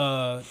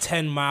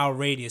 10-mile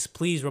radius,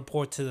 please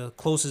report to the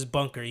closest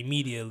bunker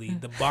immediately.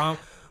 The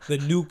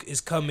nuke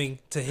is coming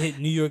to hit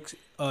New York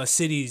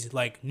cities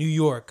like New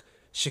York,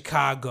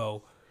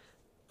 Chicago,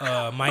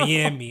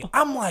 Miami.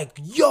 I'm like,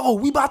 yo,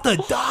 we about to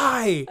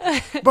die.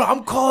 Bro,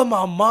 I'm calling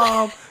my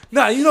mom.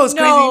 Nah, you know what's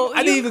crazy?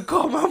 I didn't even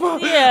call my mom.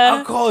 Yeah.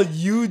 I called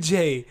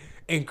UJ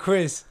and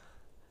Chris.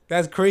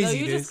 That's crazy.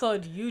 No, you just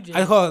called UJ.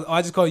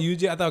 I just called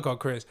UJ. I thought I called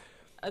Chris.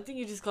 I think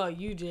you just called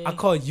UJ. I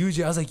called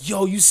UJ. I was like,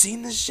 yo, you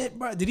seen this shit,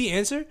 bro? Did he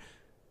answer?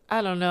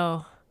 I don't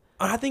know.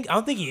 I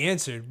don't think he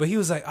answered, but he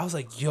was like, I was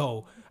like,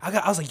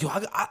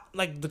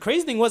 like the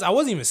crazy thing was I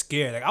wasn't even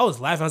scared. Like I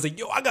was laughing. I was like,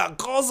 yo, I gotta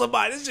call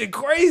somebody. This shit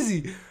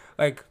crazy.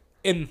 Like,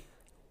 and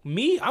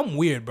me, I'm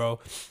weird, bro.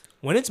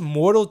 When it's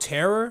mortal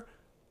terror,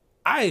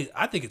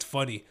 I think it's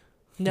funny.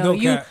 No,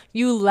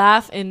 you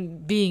laugh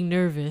and being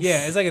nervous.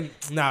 Yeah, it's like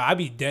I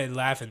be dead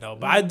laughing though.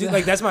 But I do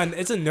like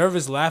it's a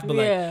nervous laugh, but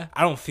like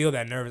I don't feel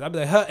that nervous. I'll be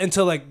like, huh,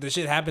 until like the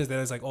shit happens, then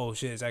it's like, oh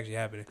shit, it's actually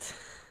happening.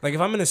 Like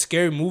if I'm in a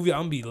scary movie, I'm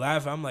gonna be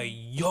laughing. I'm like,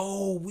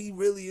 yo, we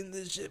really in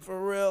this shit for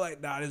real?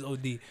 Like, nah, this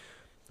OD.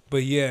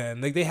 But yeah,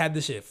 and like they had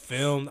this shit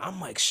filmed. I'm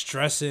like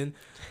stressing,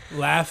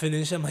 laughing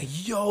and shit. I'm like,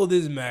 yo,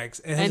 this is Max.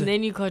 And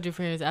then you called your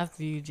parents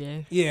after you,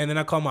 Jay. Yeah, and then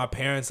I called my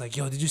parents like,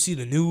 yo, did you see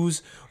the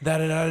news? Da.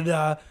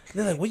 They're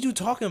like, what you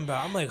talking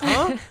about? I'm like,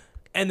 huh?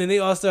 And then they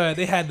all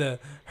started,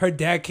 her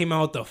dad came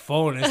out with the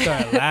phone and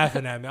started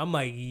laughing at me. I'm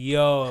like,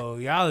 yo,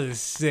 y'all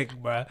is sick,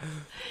 bro.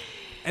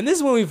 And this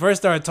is when we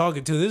first started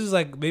talking too. This was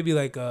like maybe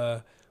like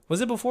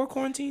was it before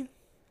quarantine?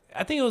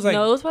 I think it was like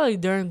no, it was probably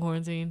during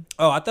quarantine.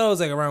 Oh, I thought it was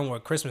like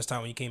around Christmas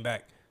time when you came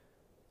back.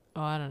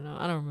 Oh, I don't know.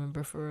 I don't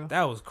remember for real.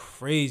 That was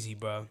crazy,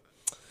 bro.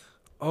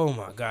 Oh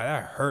my god,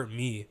 that hurt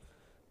me.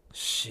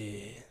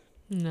 Shit.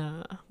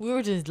 Nah, we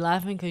were just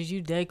laughing because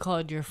you dead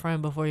called your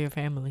friend before your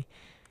family.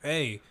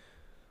 Hey,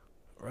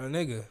 real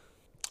nigga.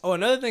 Oh,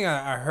 another thing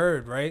I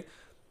heard, right?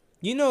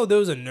 You know, there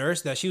was a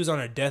nurse that she was on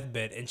her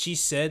deathbed and she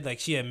said, like,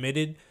 she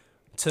admitted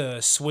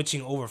to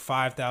switching over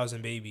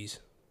 5,000 babies.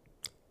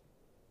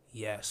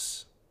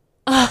 Yes.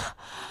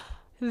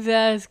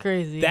 That's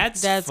crazy.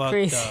 That's fucked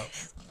crazy. Up.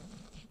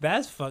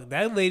 That's fucked.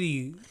 That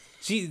lady,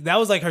 that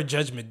was like her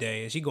judgment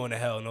day, and she going to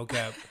hell, no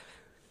cap.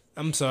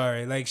 I'm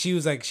sorry. Like, she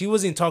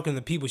wasn't talking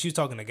to people. She was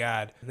talking to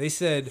God. They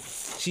said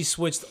she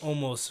switched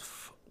almost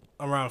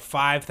around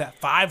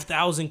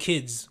 5,000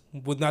 kids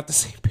with not the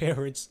same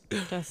parents.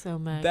 That's so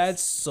mad.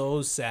 That's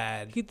so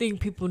sad. You think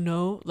people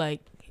know,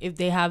 like, if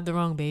they have the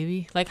wrong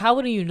baby? Like, how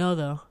wouldn't you know,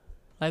 though?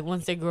 Like,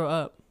 once they grow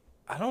up?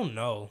 I don't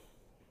know.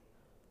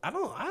 I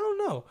don't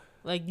know.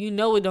 Like, you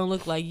know it don't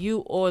look like you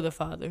or the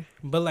father.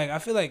 But, like, I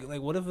feel like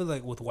what if it,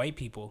 like, with white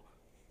people?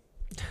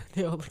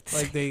 They all look the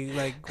like, they,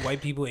 like,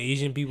 white people,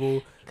 Asian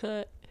people.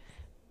 Cut.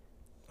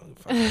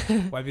 White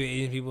people,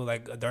 Asian people,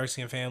 like, a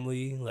dark-skinned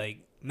family. Like,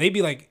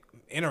 maybe, like,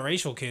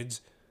 interracial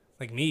kids,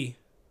 like me.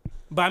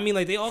 But, I mean,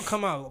 like, they all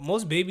come out.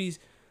 Most babies,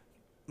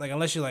 like,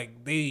 unless you're,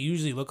 like, they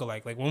usually look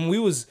alike. Like, when we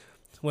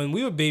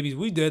were babies,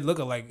 we did look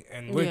alike,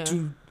 and we're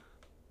two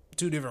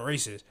different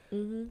races.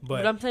 Mm-hmm.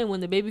 But I'm saying when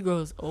the baby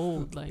grows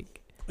old, like...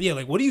 Yeah,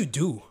 like, what do you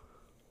do?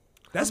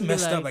 That's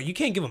messed up. Like, you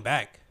can't give them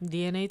back.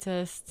 DNA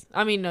test.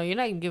 I mean, no, you're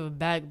not going to give them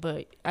back,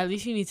 but at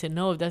least you need to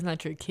know if that's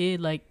not your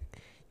kid. Like,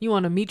 you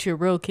want to meet your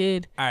real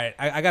kid. All right,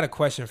 I got a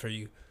question for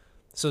you.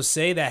 So,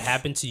 say that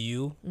happened to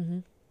you,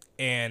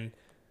 and,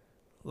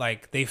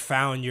 like, they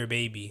found your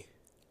baby.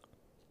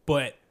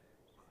 But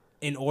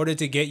in order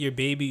to get your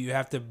baby, you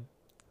have to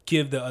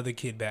give the other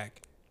kid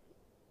back.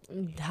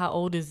 How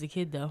old is the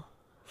kid, though?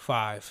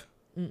 5.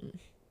 Mm-mm.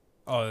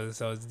 Oh,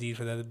 so it's D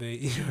for the other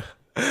baby.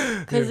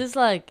 Because it's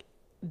like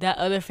that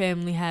other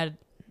family had,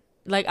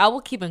 like, I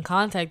would keep in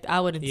contact. I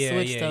wouldn't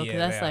switch though, because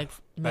that's like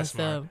messed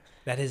up.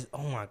 That is,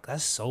 oh my,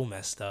 that's so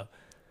messed up.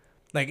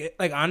 Like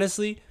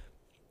honestly,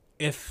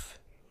 if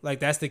like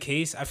that's the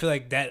case, I feel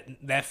like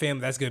that family,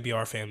 that's gonna be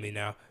our family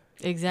now.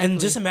 Exactly. And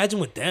just imagine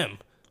with them,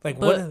 like,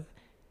 but what?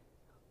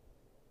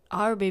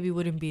 Our baby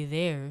wouldn't be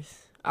theirs.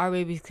 Our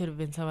babies could have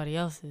been somebody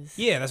else's.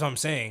 Yeah, that's what I'm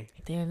saying.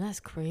 Damn, that's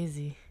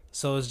crazy.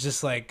 So it's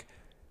just like,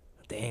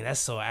 dang, that's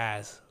so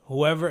ass.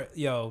 Whoever,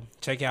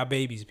 check out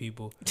babies,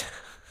 people.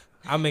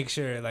 I'll make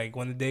sure, like,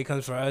 when the day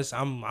comes for us,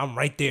 I'm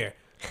right there.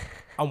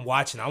 I'm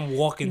watching. I'm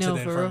walking to the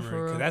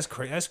infirmary. Cause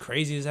that's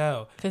crazy as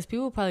hell. Because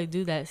people probably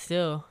do that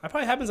still. That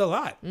probably happens a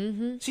lot.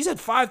 Mm-hmm. She said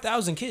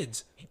 5,000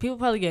 kids. People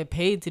probably get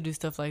paid to do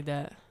stuff like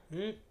that.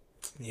 Mm.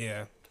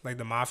 Yeah, like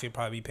the mafia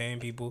probably be paying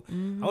people. I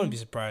wouldn't be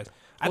surprised.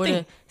 I or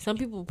think some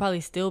people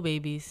probably steal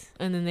babies,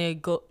 and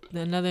then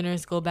another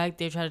nurse go back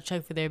there, try to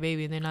check for their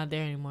baby, and they're not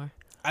there anymore.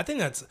 I think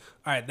that's all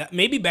right. That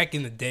maybe back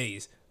in the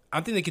days. I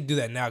don't think they could do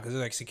that now because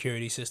there's like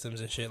security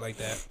systems and shit like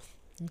that.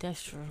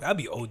 That's true. That'd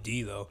be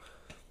OD though.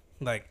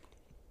 Like,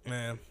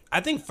 man, I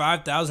think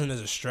 5,000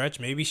 is a stretch.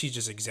 Maybe she's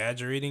just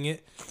exaggerating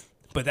it,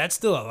 but that's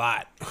still a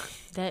lot.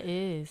 That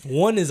is.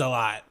 1 is a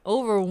lot.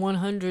 Over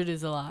 100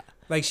 is a lot.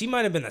 Like, she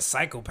might have been a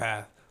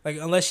psychopath. Like,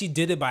 unless she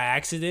did it by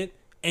accident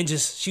and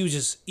she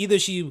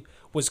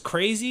was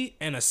crazy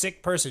and a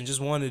sick person just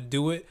wanted to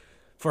do it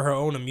for her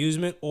own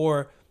amusement,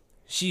 or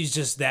she's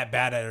just that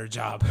bad at her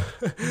job.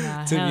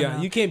 Nah, to be honest,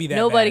 no. you can't be that.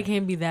 Nobody bad.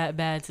 can be that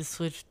bad to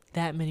switch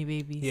that many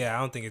babies. Yeah, I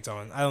don't think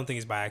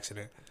it's by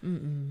accident.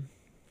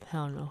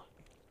 Hell no.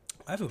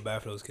 I feel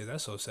bad for those kids.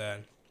 That's so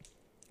sad.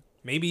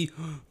 Maybe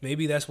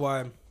that's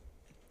why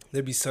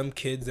there'd be some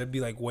kids that'd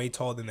be like way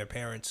taller than their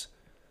parents.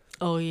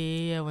 Oh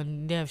yeah.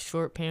 When they have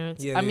short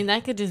parents. Yeah, I mean,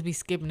 that could just be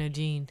skipping a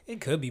gene.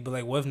 It could be, but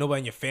like, what if nobody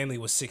in your family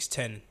was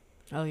 6'10"?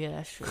 Oh yeah,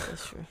 that's true.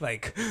 That's true.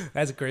 Like,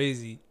 that's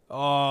crazy.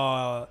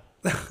 Oh,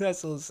 that's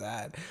so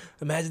sad.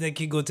 Imagine that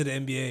kid go to the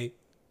NBA.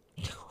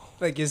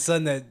 Like, your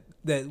son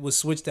that was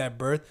switched at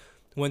birth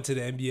went to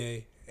the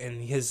NBA,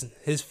 and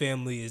his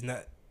family is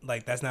not,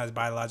 like, that's not his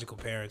biological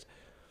parents.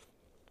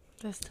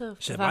 That's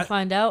tough. If I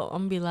find out, I'm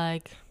gonna be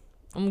like,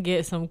 I'm gonna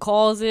get some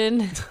calls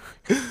in.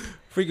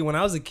 Freaking, when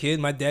I was a kid,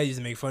 my dad used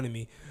to make fun of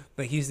me.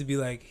 Like, he'd be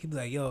like,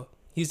 yo,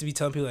 he used to be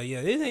telling people like,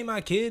 yeah, this ain't my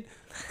kid.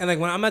 And like,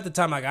 when I'm at the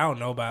time, like, I don't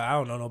know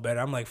no better.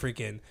 I'm like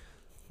freaking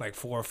like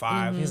 4 or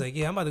 5. He's like,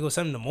 yeah, I'm about to go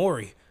send him to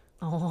Maury.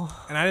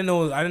 Oh. And I didn't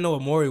know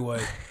what Maury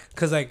was.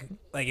 Cause like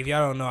if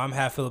y'all don't know, I'm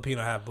half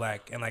Filipino, half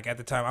black. And like at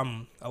the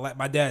time,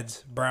 my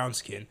dad's brown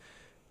skin.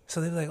 So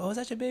they be like, oh, is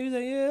that your baby? He's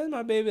like, yeah, that's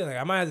my baby. Like,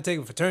 I might have to take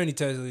a fraternity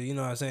test, you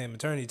know what I'm saying,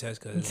 maternity test,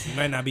 because he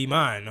might not be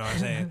mine, you know what I'm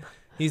saying?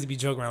 He used to be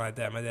joking around like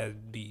that. My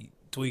dad be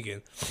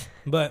tweaking.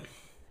 But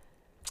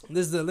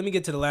let me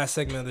get to the last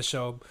segment of the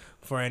show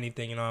before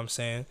anything, you know what I'm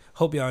saying?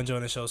 Hope y'all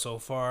enjoying the show so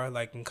far.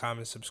 Like and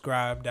comment,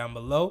 subscribe down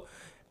below.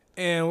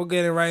 And we're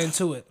getting right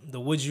into it. The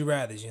would you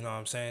rathers, you know what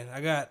I'm saying?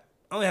 I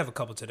only have a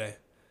couple today.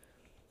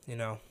 You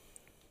know.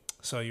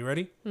 So you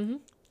ready? Mm-hmm.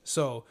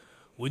 So,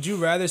 would you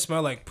rather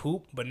smell like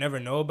poop but never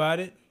know about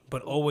it,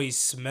 but always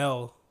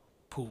smell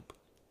poop?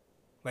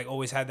 Like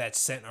always have that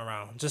scent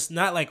around. Just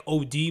not like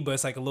OD, but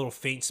it's like a little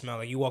faint smell.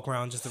 Like you walk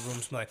around just the room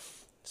smell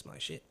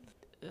like shit.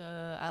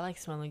 I like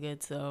smelling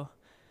good, so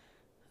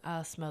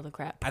I'll smell the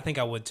crap. I think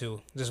I would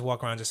too. Just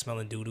walk around just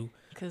smelling doo doo.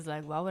 Cause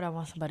like, why would I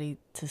want somebody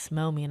to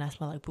smell me and I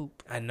smell like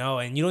poop? I know,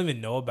 and you don't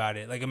even know about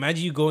it. Like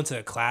imagine you go into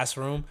a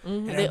classroom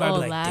and They everybody all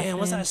be like, laughing. "Damn,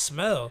 what's that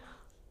smell?"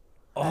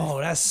 Oh,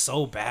 that's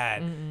so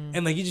bad.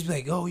 And like you just be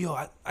like, "Oh, yo,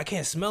 I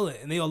can't smell it,"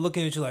 and they all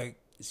looking at you like,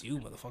 "It's you,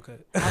 motherfucker."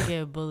 I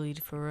get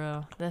bullied for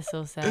real. That's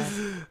so sad.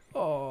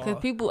 Oh, Cause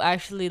people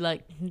actually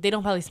like they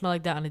don't probably smell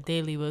like that on a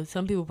daily, but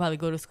some people probably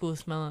go to school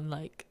smelling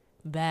like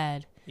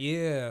bad.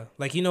 yeah,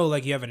 like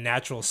like you have a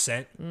natural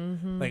scent.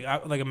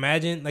 Like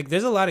imagine like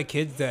there's a lot of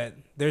kids that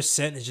their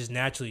scent is just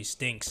naturally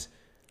stinks.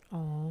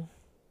 Oh.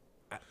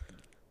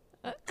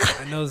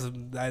 I know.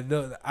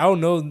 I don't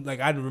know. Like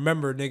I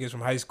remember niggas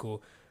from high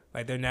school,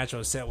 like their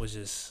natural scent was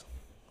just.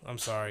 I'm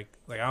sorry.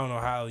 Like I don't know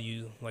how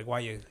why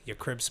your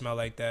crib smell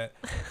like that.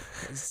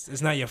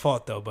 It's not your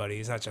fault though, buddy.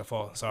 It's not your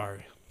fault.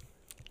 Sorry.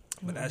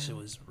 But that shit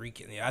was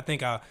reeking. Yeah, I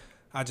think I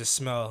just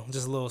smell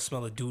just a little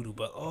smell of doo doo.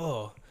 But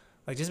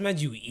like just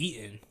imagine you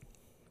eating,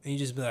 and you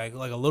just be like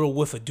a little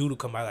whiff of doo doo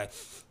come by, like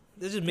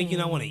this just make you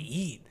not want to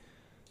eat.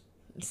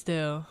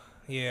 Still.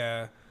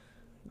 Yeah.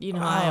 You know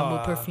how I am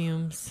with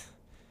perfumes.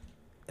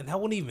 And that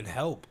wouldn't even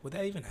help. Would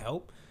that even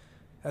help?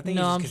 I think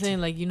no, I'm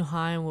saying like you know how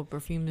I am with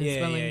perfume and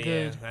smelling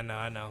good. Yeah.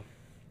 I know.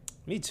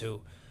 Me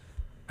too.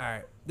 All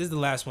right, this is the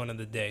last one of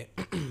the day.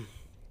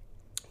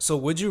 So,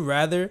 would you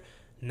rather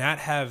not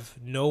have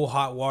no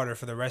hot water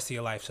for the rest of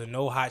your life? So,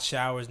 no hot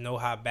showers, no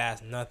hot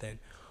baths, nothing,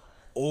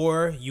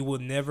 or you will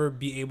never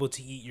be able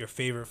to eat your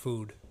favorite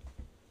food.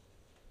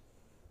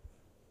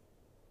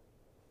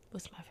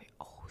 What's my favorite?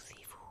 Oh,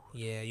 seafood.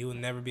 Yeah, you will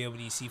never be able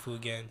to eat seafood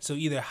again. So,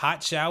 either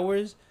hot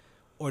showers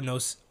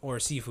or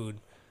seafood.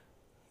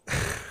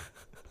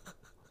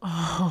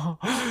 Oh.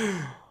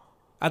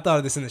 I thought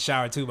of this in the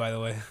shower too, by the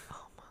way.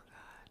 Oh my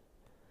god.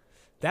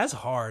 That's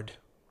hard.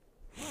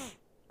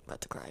 About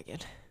to cry again.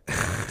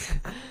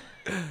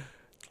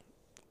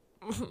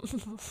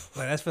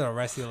 Like that's for the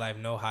rest of your life,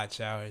 no hot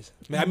showers.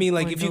 I mean,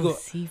 like if you go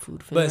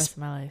seafood for the rest of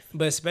my life.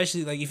 But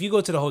especially like if you go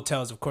to the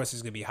hotels, of course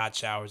there's gonna be hot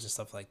showers and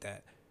stuff like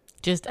that.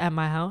 Just at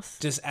my house?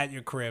 Just at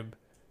your crib.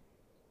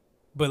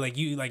 But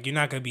you're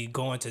not gonna be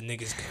going to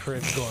niggas'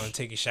 cribs going and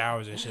taking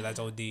showers and shit. That's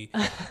OD.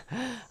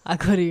 I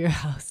go to your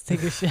house,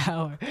 take a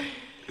shower.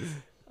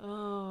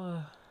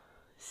 Oh,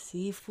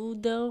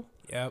 seafood though?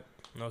 Yep,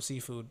 no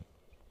seafood.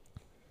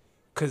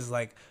 Cause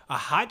like a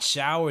hot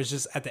shower is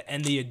just at the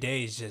end of your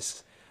day is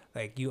just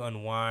like you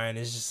unwind.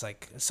 It's just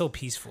like it's so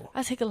peaceful.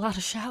 I take a lot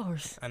of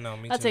showers. I know,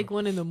 me too. I take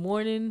one in the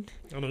morning.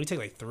 Oh no, we take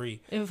like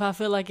 3. If I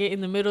feel like it in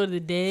the middle of the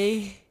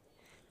day,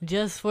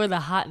 just for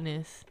the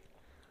hotness.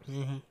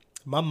 Mm-hmm.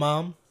 My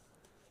mom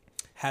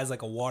has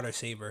like a water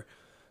saver,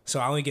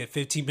 so I only get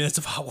 15 minutes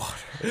of hot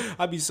water.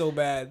 I'd be so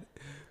bad.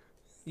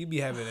 You'd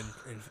be having an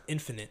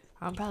infinite.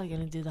 I'm probably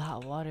gonna do the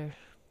hot water.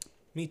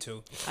 Me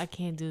too. I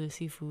can't do the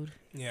seafood.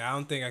 Yeah, I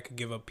don't think I could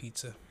give up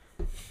pizza.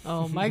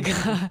 Oh my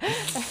god.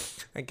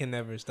 I can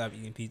never stop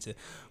eating pizza.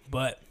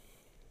 But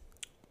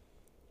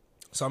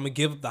so I'm gonna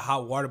give up the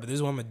hot water, but this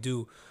is what I'm gonna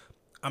do.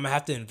 I'm gonna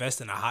have to invest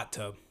in a hot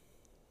tub.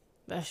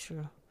 That's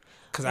true.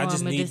 Cause I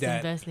just need that.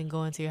 Invest in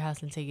going to your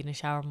house and taking a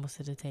shower most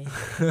of the day.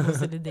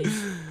 Most of the day.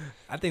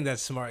 I think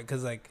that's smart.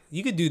 Cause like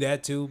you could do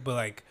that too, but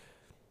like,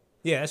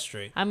 yeah, that's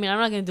straight. I mean, I'm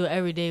not gonna do it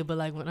every day, but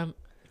like when I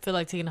feel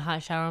like taking a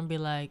hot shower and be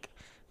like,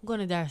 I'm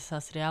going to Darius'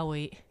 house today. I'll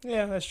wait.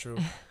 Yeah, that's true.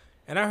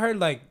 And I heard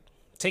like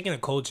taking a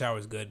cold shower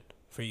is good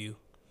for you.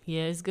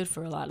 Yeah, it's good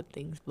for a lot of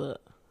things, but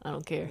I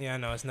don't care. Yeah, I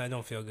know it's not. It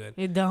don't feel good.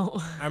 It don't.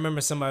 I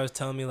remember somebody was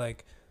telling me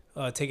like.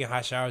 Taking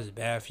hot showers is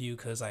bad for you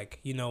because, like,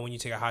 you know, when you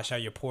take a hot shower,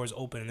 your pores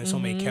open and there's so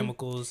many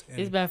chemicals. And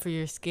it's bad for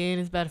your skin.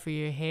 It's bad for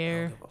your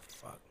hair. I don't give a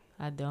fuck.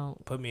 I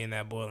don't. Put me in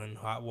that boiling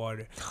hot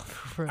water.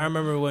 I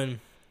remember when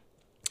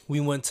we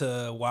went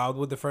to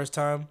Wildwood the first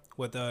time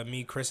with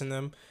me, Chris, and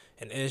them,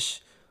 and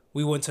Ish.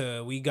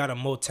 We got a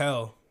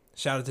motel.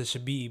 Shout out to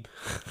Shabib.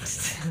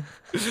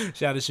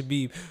 Shout out to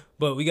Shabib.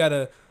 But we got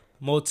a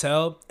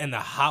motel and the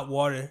hot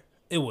water,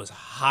 it was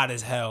hot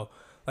as hell.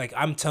 Like,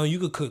 I'm telling you,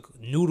 you could cook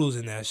noodles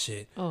in that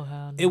shit. Oh,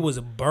 hell no. It was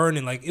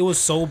burning. Like, it was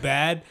so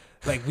bad.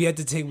 Like, we had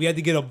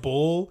to get a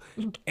bowl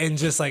and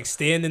just, like,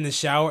 stand in the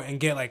shower and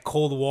get, like,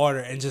 cold water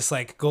and just,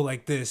 like, go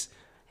like this.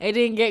 It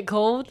didn't get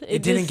cold?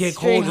 It didn't get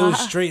cold. Hot? It was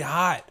straight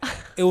hot.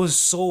 It was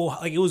so,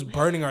 like, it was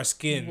burning our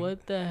skin.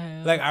 What the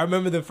hell? Like, I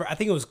remember I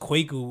think it was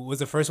Kwaku was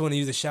the first one to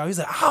use the shower. He's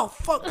like, oh,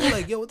 fuck. We're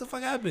like, yo, what the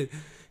fuck happened?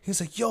 He's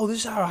like, yo,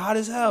 this shower hot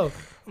as hell.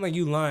 I'm like,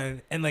 you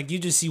lying. And, like, you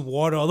just see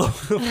water all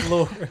over the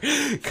floor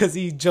because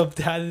he jumped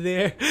out of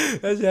there.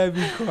 That shit had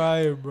me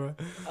crying, bro.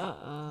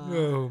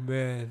 Oh,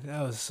 man.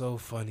 That was so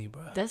funny,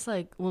 bro. That's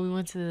like when we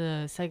went to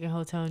the second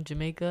hotel in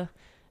Jamaica.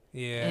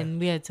 Yeah. And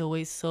we had to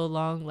wait so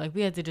long. Like,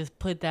 we had to just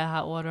put that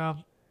hot water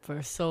on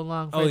for so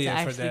long for it to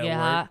actually get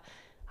hot.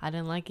 I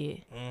didn't like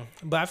it.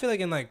 But I feel like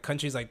in like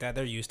countries like that,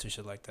 they're used to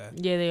shit like that.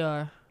 Yeah, they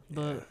are.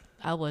 But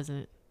I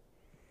wasn't.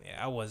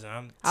 Yeah, I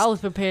wasn't. I was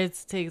prepared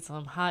to take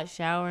some hot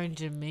shower in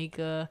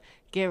Jamaica,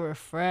 get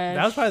refreshed.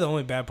 That was probably the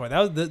only bad part.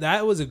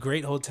 That was a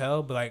great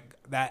hotel, but like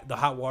the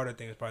hot water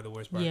thing was probably the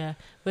worst part. Yeah,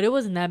 but it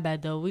wasn't that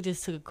bad though. We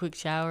just took a quick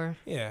shower.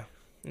 Yeah,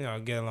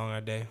 get along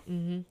our day.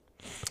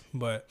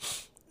 But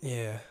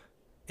yeah,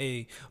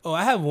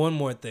 I have one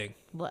more thing.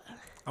 What?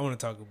 I want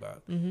to talk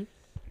about.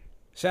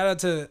 Shout out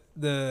to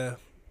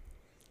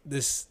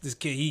this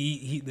kid.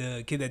 He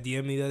the kid that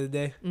DM'd me the other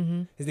day.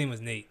 His name was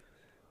Nate.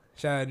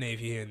 Shout out Nate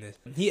if you're hearing this.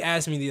 He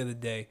asked me the other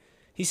day.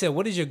 He said,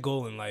 "What is your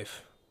goal in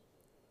life?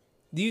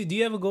 Do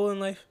you have a goal in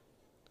life?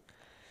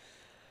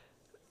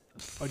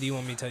 Or do you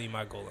want me to tell you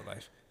my goal in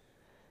life?"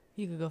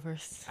 You could go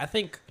first. I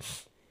think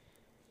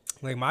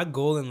like my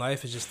goal in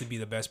life is just to be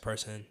the best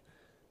person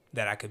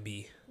that I could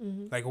be.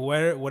 Like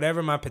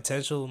whatever my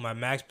potential, my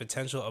max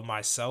potential of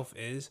myself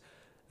is,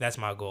 that's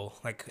my goal.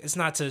 Like it's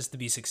not just to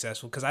be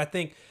successful, because I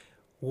think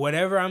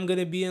whatever I'm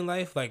gonna be in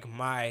life, like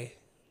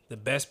the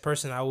best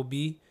person I will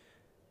be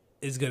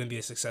is gonna be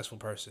a successful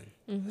person.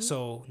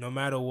 So no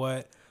matter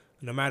what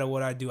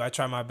I do, I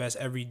try my best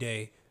every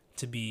day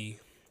to be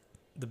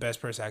the best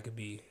person I could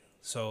be.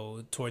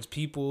 So towards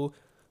people,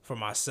 for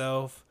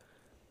myself,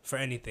 for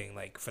anything,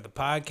 like for the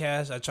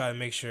podcast, I try to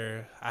make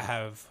sure I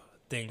have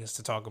things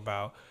to talk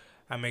about.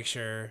 I make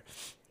sure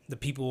the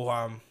people who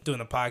I'm doing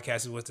the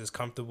podcast with is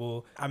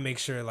comfortable. I make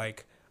sure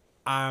like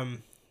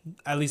I'm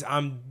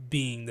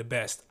being the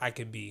best I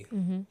could be,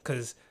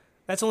 because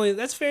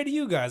that's fair to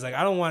you guys. Like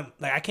I don't want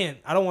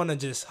to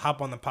just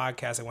hop on the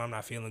podcast like when I'm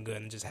not feeling good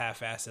and just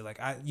half-ass it. Like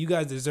you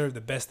guys deserve the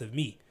best of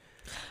me.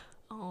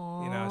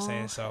 Aww. You know what I'm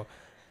saying? So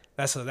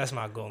that's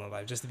my goal in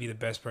life, just to be the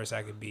best person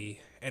I could be,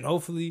 and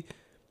hopefully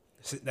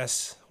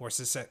that's where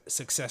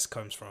success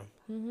comes from.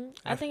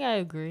 I think I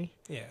agree.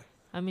 Yeah.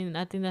 I mean,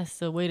 I think that's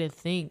the way to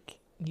think.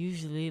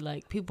 Usually,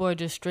 like people are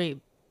just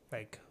straight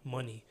like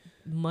money.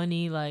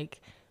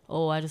 Like,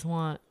 oh, I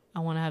want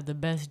to have the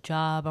best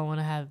job. I want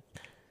to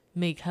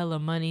make hella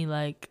money.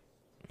 Like,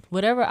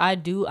 whatever I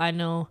do, I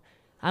know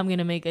I'm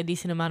gonna make a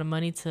decent amount of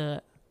money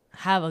to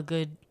have a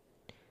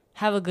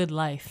good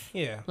life.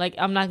 Yeah. Like,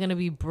 I'm not gonna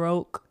be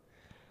broke.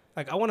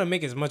 Like, I want to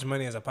make as much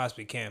money as I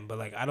possibly can, but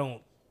like, I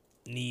don't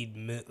need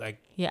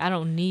I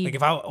don't need like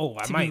if I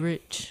might be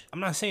rich.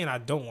 I'm not saying I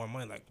don't want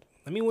money. Like,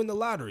 let me win the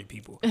lottery,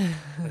 people.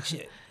 Like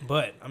shit.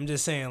 But I'm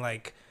just saying,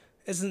 like,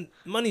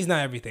 money's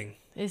not everything.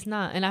 It's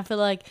not, and I feel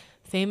like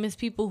famous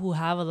people who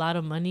have a lot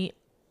of money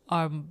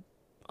are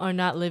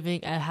not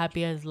living as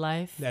happy as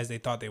life as they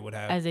thought they would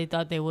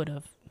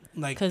have.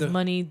 Like, because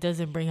money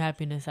doesn't bring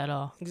happiness at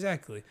all.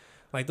 Exactly.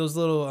 Like those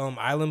little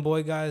island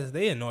boy guys,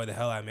 they annoy the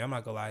hell out of me. I'm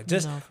not gonna lie.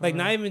 Just like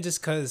real. Not even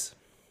just because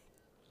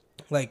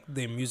like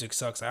their music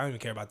sucks. I don't even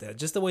care about that.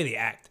 Just the way they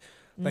act.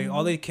 Like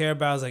all they care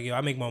about is like, yo,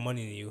 I make more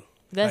money than you.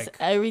 That's like,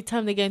 every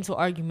time they get into an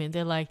argument,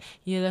 they're like,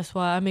 yeah, that's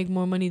why I make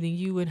more money than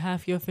you and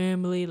half your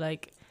family.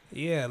 Like,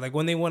 yeah, like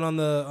when they went on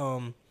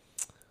the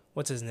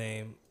what's his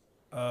name?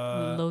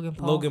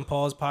 Logan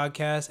Paul's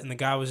podcast, and the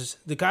guy was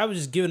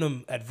just giving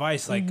him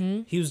advice. Like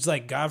he was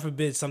like, God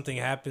forbid something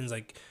happens,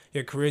 like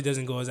your career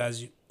doesn't go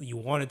as you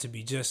want it to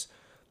be. Just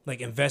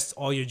like invest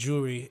all your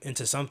jewelry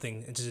into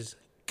something and just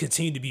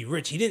continue to be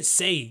rich. He didn't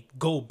say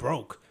go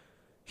broke.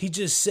 He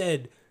just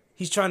said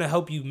he's trying to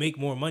help you make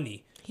more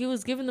money. He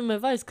was giving them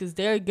advice because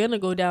they're gonna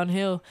go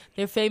downhill.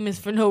 They're famous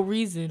for no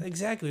reason.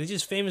 Exactly. They're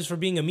just famous for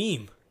being a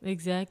meme.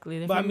 Exactly.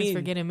 They're famous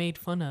for getting made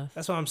fun of.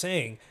 That's what I'm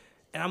saying.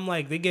 And I'm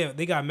like, they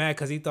got mad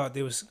because he thought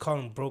they was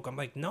calling him broke. I'm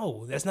like,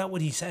 no, that's not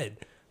what he said.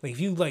 Like, if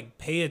you like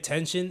pay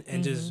attention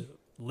and just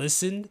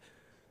listen,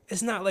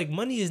 it's not like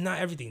money is not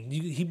everything.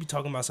 He be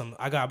talking about something.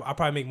 I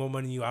probably make more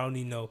money than you. I don't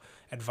need no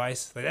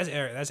advice. Like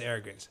that's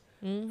arrogance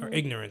or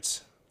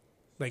ignorance.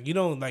 Like you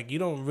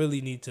don't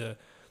really need to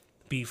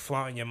be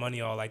flaunting your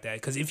money all like that.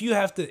 Because if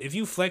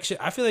you flex it,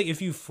 I feel like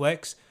if you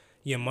flex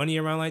your money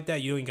around like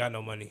that, you ain't got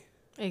no money.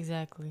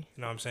 Exactly.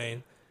 You know what I'm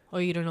saying?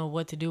 Or you don't know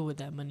what to do with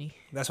that money.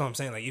 That's what I'm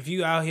saying. Like if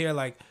you out here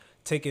like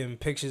taking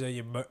pictures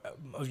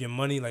of your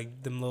money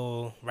like them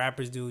little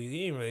rappers do,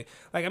 you ain't really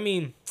like. I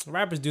mean,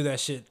 rappers do that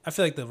shit. I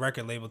feel like the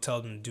record label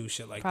tells them to do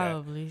shit like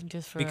Probably, that.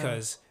 Just for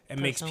because it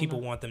makes people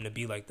want them to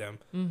be like them.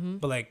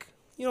 But like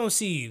you don't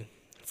see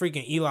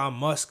freaking Elon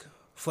Musk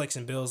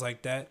flexing bills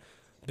like that.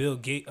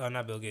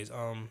 Not Bill Gates.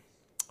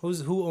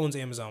 Who owns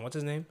Amazon? What's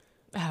his name?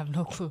 I have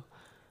no clue.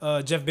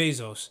 Jeff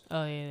Bezos.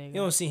 Oh yeah. You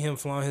don't see him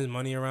flaunting his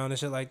money around and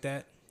shit like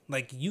that.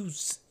 Like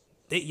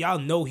y'all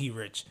know he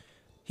rich.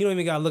 He don't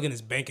even gotta look in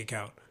his bank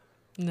account.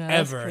 No,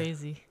 that's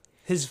crazy.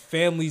 His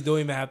families don't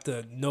even have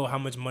to know how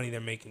much money they're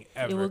making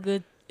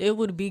ever. It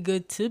would be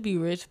good to be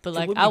rich, but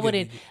like I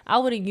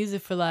wouldn't use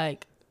it for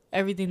like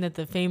everything that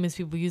the famous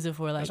people use it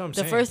for. Like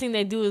the first thing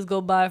they do is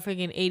go buy a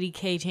freaking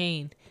 $80K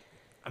chain.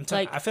 I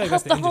feel like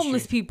that's the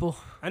homeless people.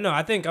 I know.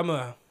 I think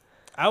I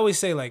always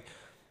say like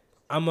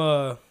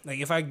like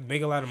if I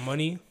make a lot of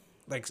money,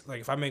 like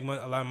if I make a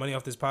lot of money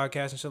off this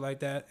podcast and shit like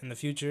that in the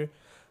future,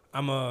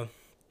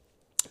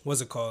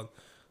 what's it called?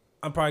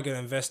 I'm probably gonna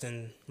invest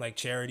in like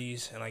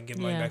charities and like give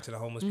money back to the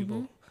homeless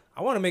people.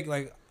 I want to make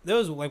like there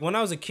was like when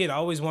I was a kid, I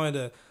always wanted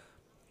to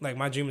like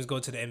my dream was go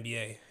to the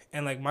NBA,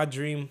 and like my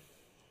dream,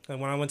 like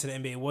when I went to the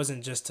NBA, it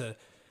wasn't just to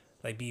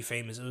like be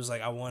famous. It was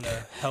like I want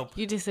to help.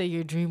 You just said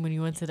your dream when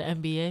you went to the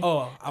NBA.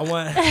 Oh,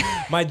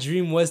 my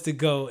dream was to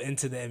go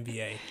into the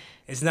NBA.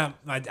 It's not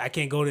I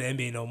can't go to the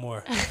NBA no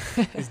more.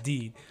 It's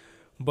deed.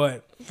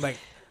 But like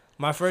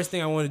my first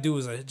thing I want to do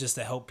was just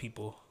to help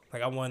people.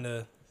 Like I want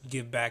to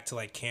give back to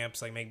like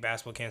camps, like make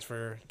basketball camps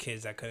for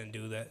kids that couldn't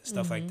do that,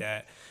 stuff like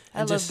that.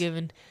 And I love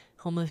giving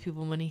homeless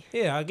people money.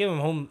 Yeah, I give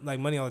them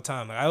money all the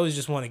time. Like I always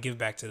just want to give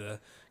back to the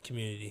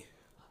community.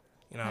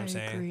 You know what I'm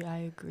saying? I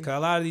agree. Because a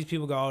lot of these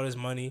people got all this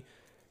money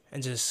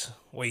and just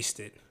waste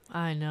it.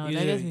 I know.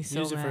 That gets me so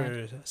use mad.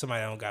 it for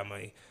somebody that don't got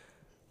money.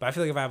 But I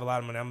feel like if I have a lot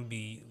of money, I'm going to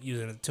be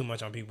using it too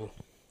much on people.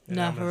 And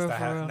Nah, I'm for real.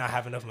 not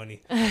have enough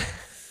money.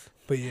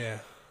 But yeah,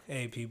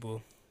 hey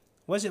people,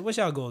 what's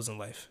y'all goals in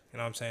life? You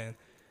know what I'm saying?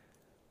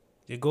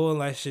 Your goal in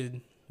life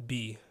should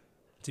be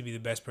to be the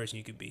best person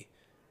you could be.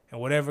 And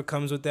whatever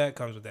comes with that,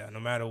 no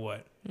matter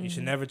what. You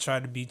should never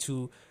try to be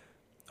too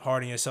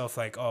hard on yourself,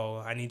 like,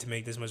 oh, I need to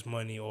make this much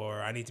money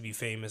or I need to be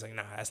famous. Like,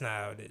 nah, that's not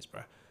how it is,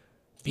 bro.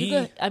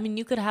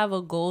 You could have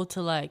a goal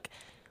to like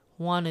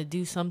want to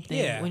do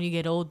something when you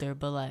get older,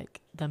 but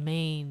like the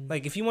main,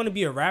 like if you want to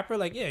be a rapper,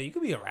 like yeah, you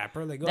could be a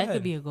rapper. Like go ahead. That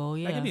could be a goal.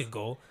 Yeah, that could be a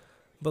goal.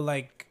 But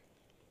like,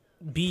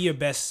 be your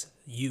best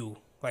you.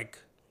 Like,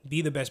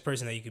 be the best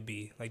person that you could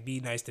be. Like, be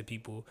nice to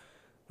people.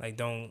 Like,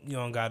 you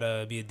don't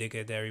gotta be a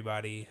dickhead to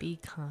everybody. Be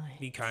kind.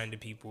 Be kind to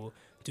people.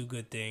 Do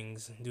good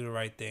things. Do the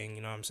right thing.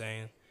 You know what I'm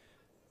saying?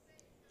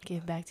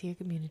 Give back to your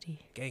community.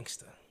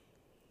 Gangsta,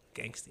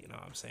 you know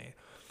what I'm saying?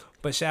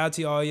 But shout out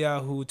to all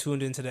y'all who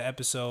tuned into the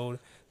episode,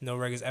 No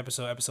Regulars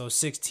episode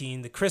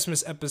 16, the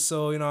Christmas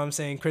episode, you know what I'm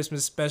saying?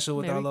 Christmas special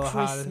with our little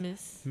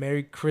holidays.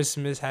 Merry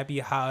Christmas, Happy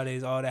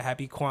Holidays, all that,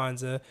 Happy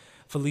Kwanzaa,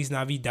 Feliz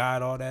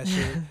Navidad, all that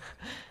shit.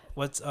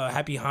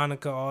 Happy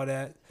Hanukkah, all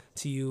that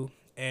to you.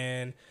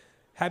 And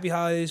happy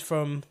holidays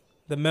from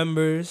the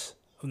members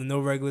of the No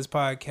Regulars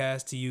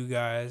podcast to you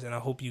guys. And I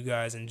hope you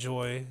guys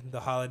enjoy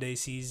the holiday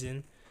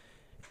season.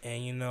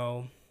 And, you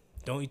know,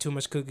 don't eat too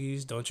much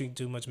cookies. Don't drink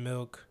too much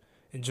milk.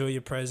 Enjoy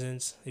your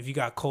presents. If you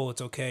got cold,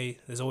 it's okay.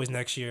 There's always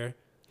next year.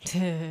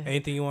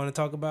 Anything you want to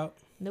talk about?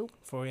 Nope.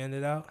 Before we end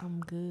it out?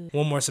 I'm good.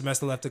 One more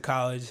semester left of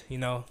college. You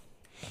know,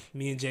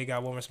 me and Jay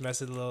got one more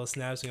semester, the little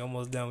snaps. We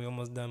almost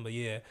done. But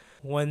yeah,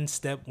 one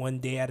step, one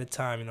day at a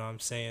time. You know what I'm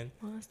saying?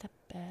 One step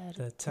at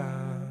a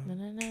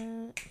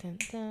time.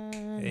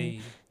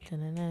 Hey.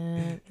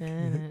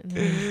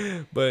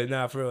 But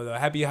nah, for real though.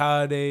 Happy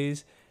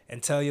holidays.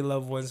 And tell your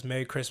loved ones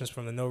Merry Christmas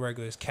from the No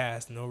Regulars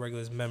cast, No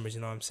Regulars members,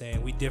 you know what I'm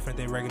saying? We different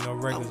than regular No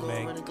Regulars,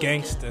 man.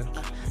 Gangsta.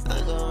 I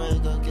ain't gonna really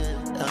go get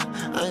it.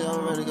 I ain't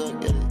gonna really go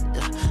get it.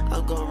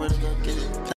 I'm gonna really go get it.